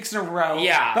 2 weeks in a row.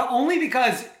 Yeah. But only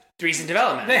because recent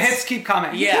developments. the hits keep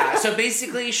coming. Yeah. So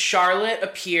basically, Charlotte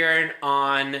appeared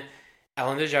on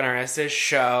Ellen DeGeneres'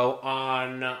 show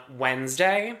on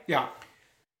Wednesday. Yeah.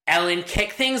 Ellen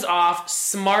kicked things off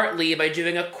smartly by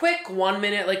doing a quick 1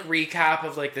 minute recap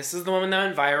of this is the woman that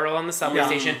went viral on the subway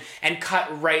station, and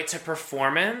cut right to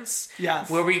performance. Yes.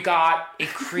 Where we got a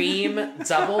cream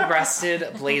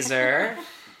double-breasted blazer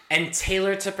and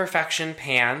tailored to perfection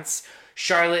pants.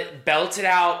 Charlotte belted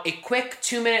out a quick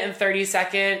 2 minute and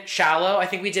 30-second shallow. I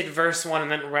think we did verse 1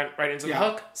 and then went right into the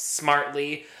hook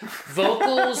smartly.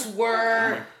 Vocals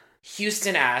were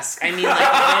Houston-esque. I mean,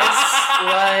 this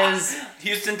was...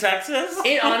 Houston, Texas?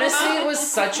 It honestly was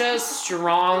such a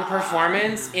strong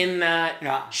performance in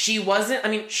that she wasn't... I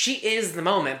mean, she is the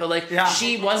moment, but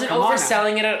she wasn't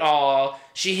overselling it at all.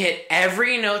 She hit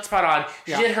every note spot on.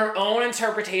 She did her own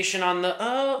interpretation on the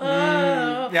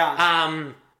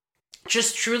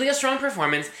just truly a strong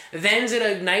performance. Then did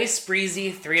a nice,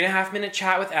 breezy 3.5 minute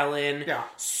chat with Ellen. Yeah.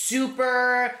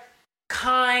 Super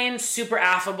kind, super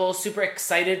affable, super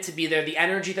excited to be there. The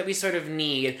energy that we sort of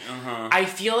need. I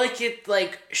feel like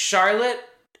Charlotte...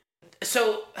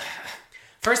 So...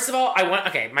 First of all,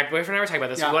 my boyfriend and I were talking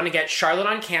about this. We want to get Charlotte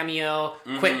on Cameo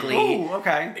quickly. Ooh,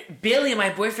 okay. Billy,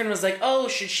 my boyfriend, was like, oh,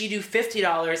 should she do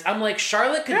 $50? I'm like,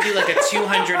 Charlotte could do a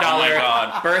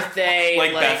 $200 birthday.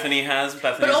 Like Bethany has.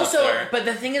 Bethany's but also, up there. but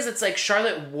the thing is, it's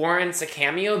Charlotte warrants a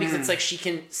cameo because it's she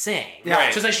can sing. Yeah.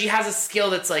 Right. So it's she has a skill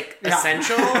that's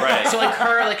essential. Right. So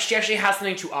her, she actually has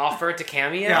something to offer to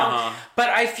Cameo. Yeah. But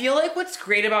I feel like what's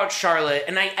great about Charlotte,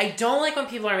 and I don't like when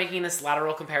people are making this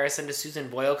lateral comparison to Susan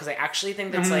Boyle, because I actually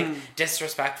think that's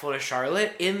disrespectful to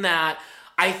Charlotte, in that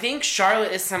I think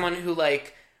Charlotte is someone who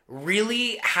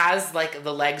really has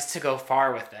the legs to go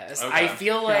far with this. Okay. I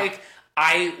feel like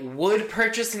I would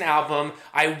purchase an album.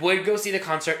 I would go see the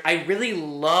concert. I really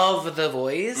love the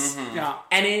voice. Yeah.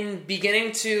 And in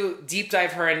beginning to deep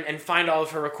dive her and find all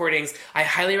of her recordings, I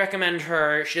highly recommend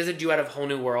her. She does a duet of Whole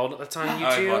New World that's on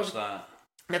YouTube. I watched that.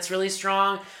 That's really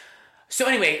strong. So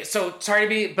anyway,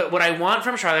 but what I want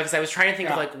from Charlotte, because I was trying to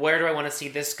think of where do I want to see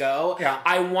this go? Yeah.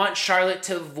 I want Charlotte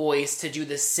to do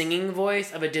the singing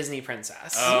voice of a Disney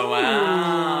princess. Oh, wow.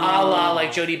 A la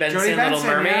Jodie Benson, Jodie Little Benson,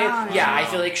 Mermaid. yeah. I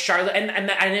feel like Charlotte, and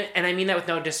I mean that with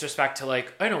no disrespect to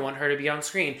I don't want her to be on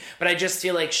screen, but I just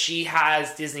feel like she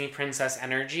has Disney princess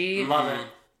energy. Love it.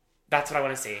 That's what I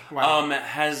want to see. Wow.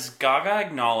 Has Gaga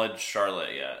acknowledged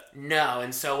Charlotte yet? No,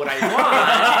 and so what I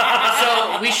want...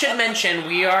 So we should mention,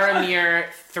 we are a mere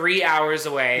 3 hours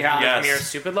away from the premiere of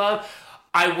Stupid Love.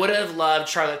 I would have loved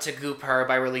Charlotte to goop her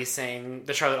by releasing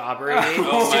the Charlotte Aubrey Stupid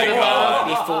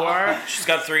Love before. She's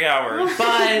got 3 hours.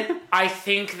 But I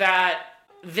think that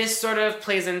this sort of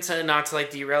plays into, not to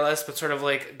derail us, but sort of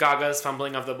Gaga's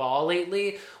fumbling of the ball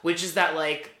lately, which is that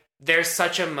there's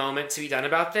such a moment to be done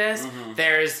about this.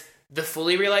 There's the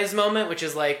fully realized moment, which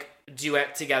is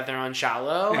duet together on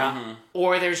Shallow. Yeah.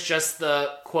 Or there's just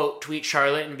the quote tweet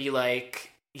Charlotte and be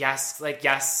yes,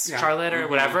 Charlotte, or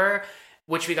whatever,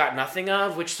 which we got nothing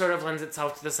of, which sort of lends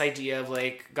itself to this idea of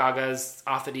Gaga's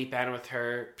off the deep end with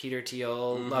her Peter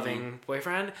Thiel loving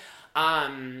boyfriend.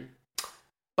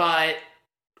 But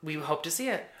we hope to see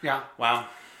it. Yeah. Wow.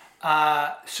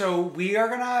 So we are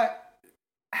gonna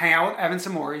hang out with Evan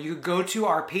some more. You go to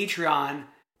our Patreon.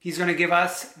 He's going to give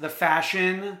us the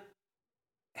fashion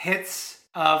hits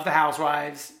of the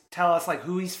Housewives. Tell us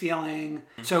who he's feeling.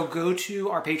 So go to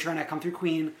our Patreon at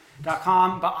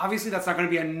comethroughqueen.com. But obviously that's not going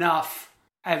to be enough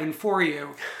Evan for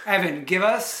you. Evan, give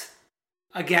us,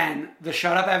 again, the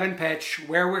Shut Up Evan pitch,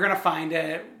 where we're going to find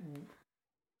it,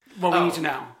 what we need to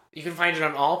know. You can find it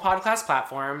on all podcast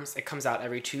platforms. It comes out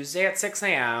every Tuesday at 6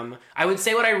 a.m. I would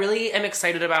say what I really am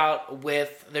excited about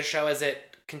with the show as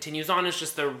it continues on is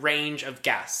just the range of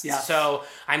guests. Yes. So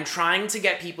I'm trying to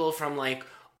get people from like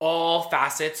all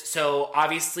facets. So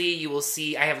obviously you will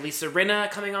see, I have Lisa Rinna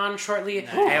coming on shortly.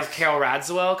 I have Carol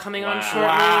Radziwill coming on shortly.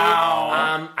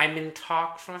 Wow. I'm in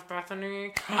talks with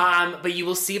Bethany. But you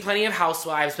will see plenty of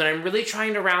housewives, but I'm really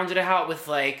trying to round it out with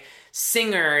like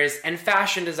singers and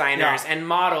fashion designers and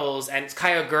models, and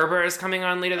Kaya Gerber is coming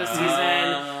on later this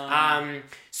season.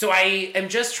 So I am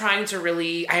just trying to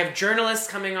really, I have journalists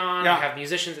coming on, I have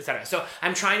musicians, etc. So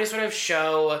I'm trying to sort of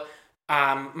show,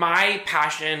 my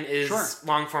passion is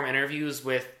long form interviews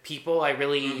with people. I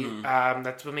really,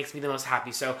 that's what makes me the most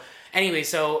happy. So anyway,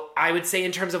 so I would say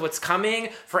in terms of what's coming,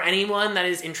 for anyone that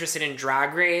is interested in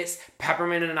Drag Race,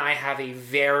 Peppermint and I have a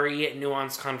very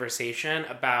nuanced conversation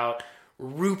about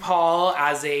RuPaul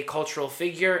as a cultural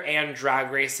figure and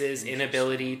Drag Race's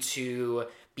inability to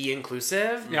be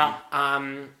inclusive.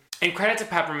 And credit to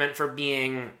Peppermint for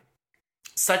being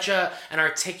such an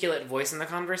articulate voice in the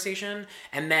conversation.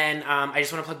 And then I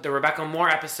just want to plug the Rebecca Moore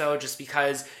episode just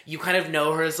because you kind of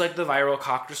know her as like the viral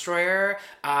cock destroyer,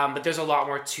 but there's a lot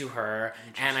more to her,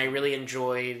 and I really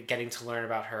enjoyed getting to learn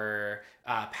about her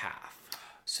path.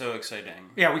 So exciting.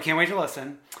 Yeah, we can't wait to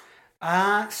listen.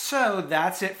 So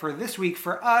that's it for this week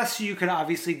for us. You can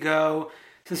obviously go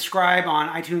subscribe on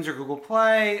iTunes or Google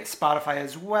Play, Spotify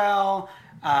as well.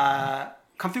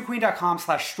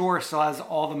 ComeThroughQueen.com/store still has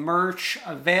all the merch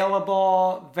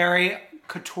available. Very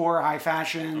couture, high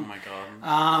fashion. Oh my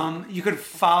God. You could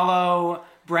follow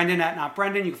Brendan at Not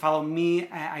Brendan. You can follow me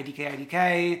at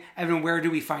IDK. Evan, where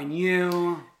do we find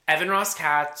you? Evan Ross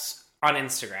Katz on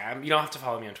Instagram. You don't have to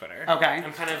follow me on Twitter. Okay.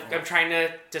 I'm trying to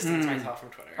distance myself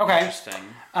from Twitter. Okay. Interesting.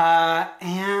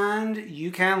 And you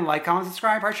can like, comment,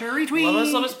 subscribe, heart, share,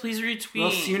 retweet. Love us, please retweet.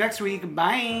 We'll see you next week.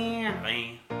 Bye.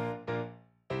 Bye.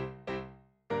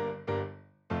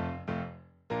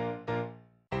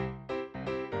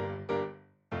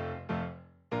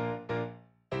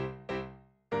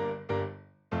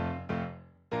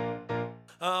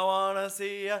 I wanna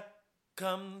see ya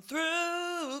come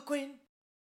through, Queen.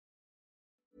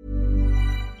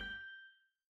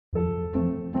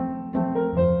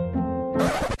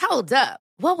 Hold up.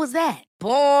 What was that?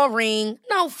 Boring.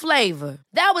 No flavor.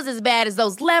 That was as bad as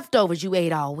those leftovers you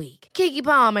ate all week. Keke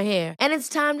Palmer here, and it's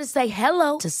time to say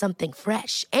hello to something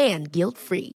fresh and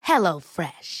guilt-free. Hello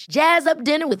Fresh. Jazz up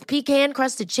dinner with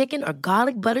pecan-crusted chicken or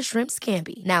garlic butter shrimp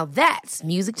scampi. Now that's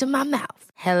music to my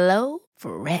mouth. Hello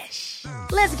Fresh.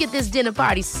 Let's get this dinner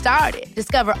party started.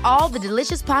 Discover all the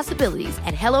delicious possibilities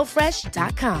at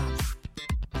HelloFresh.com.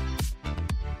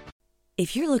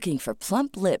 If you're looking for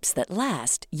plump lips that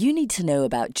last, you need to know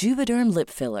about Juvederm lip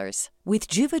fillers. With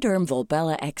Juvederm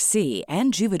Volbella XC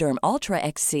and Juvederm Ultra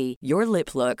XC, your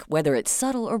lip look, whether it's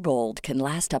subtle or bold, can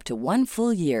last up to 1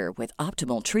 full year with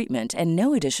optimal treatment and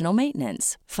no additional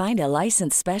maintenance. Find a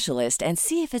licensed specialist and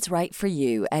see if it's right for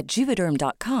you at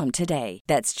Juvederm.com today.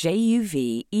 That's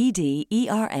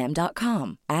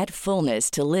JUVEDERM.com. Add fullness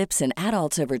to lips in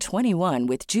adults over 21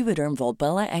 with Juvederm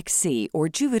Volbella XC or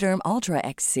Juvederm Ultra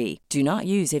XC. Do not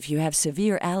use if you have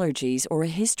severe allergies or a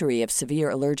history of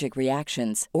severe allergic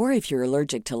reactions, or if you're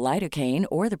allergic to lidocaine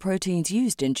or the proteins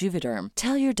used in Juvederm.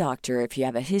 Tell your doctor if you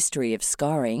have a history of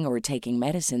scarring or taking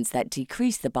medicines that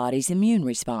decrease the body's immune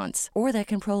response or that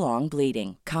can prolong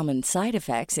bleeding. Common side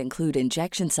effects include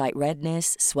injection site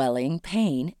redness, swelling,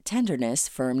 pain, tenderness,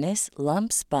 firmness,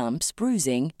 lumps, bumps,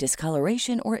 bruising,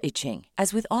 discoloration, or itching.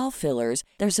 As with all fillers,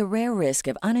 there's a rare risk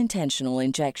of unintentional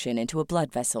injection into a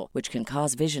blood vessel, which can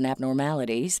cause vision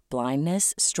abnormalities,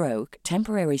 blindness, stroke,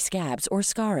 temporary scabs, or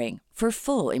scarring. For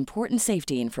full, important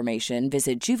safety information,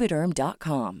 visit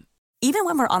Juvederm.com. Even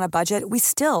when we're on a budget, we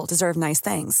still deserve nice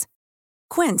things.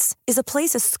 Quince is a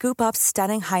place to scoop up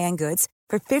stunning high-end goods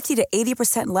for 50 to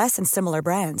 80% less than similar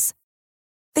brands.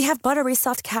 They have buttery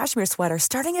soft cashmere sweaters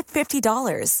starting at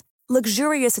 $50,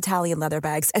 luxurious Italian leather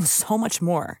bags, and so much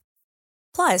more.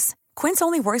 Plus, Quince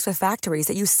only works with factories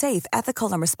that use safe,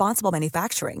 ethical, and responsible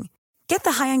manufacturing. Get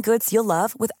the high-end goods you'll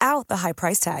love without the high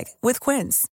price tag with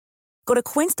Quince. Go to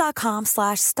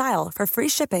quince.com/style for free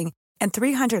shipping and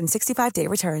 365-day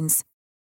returns.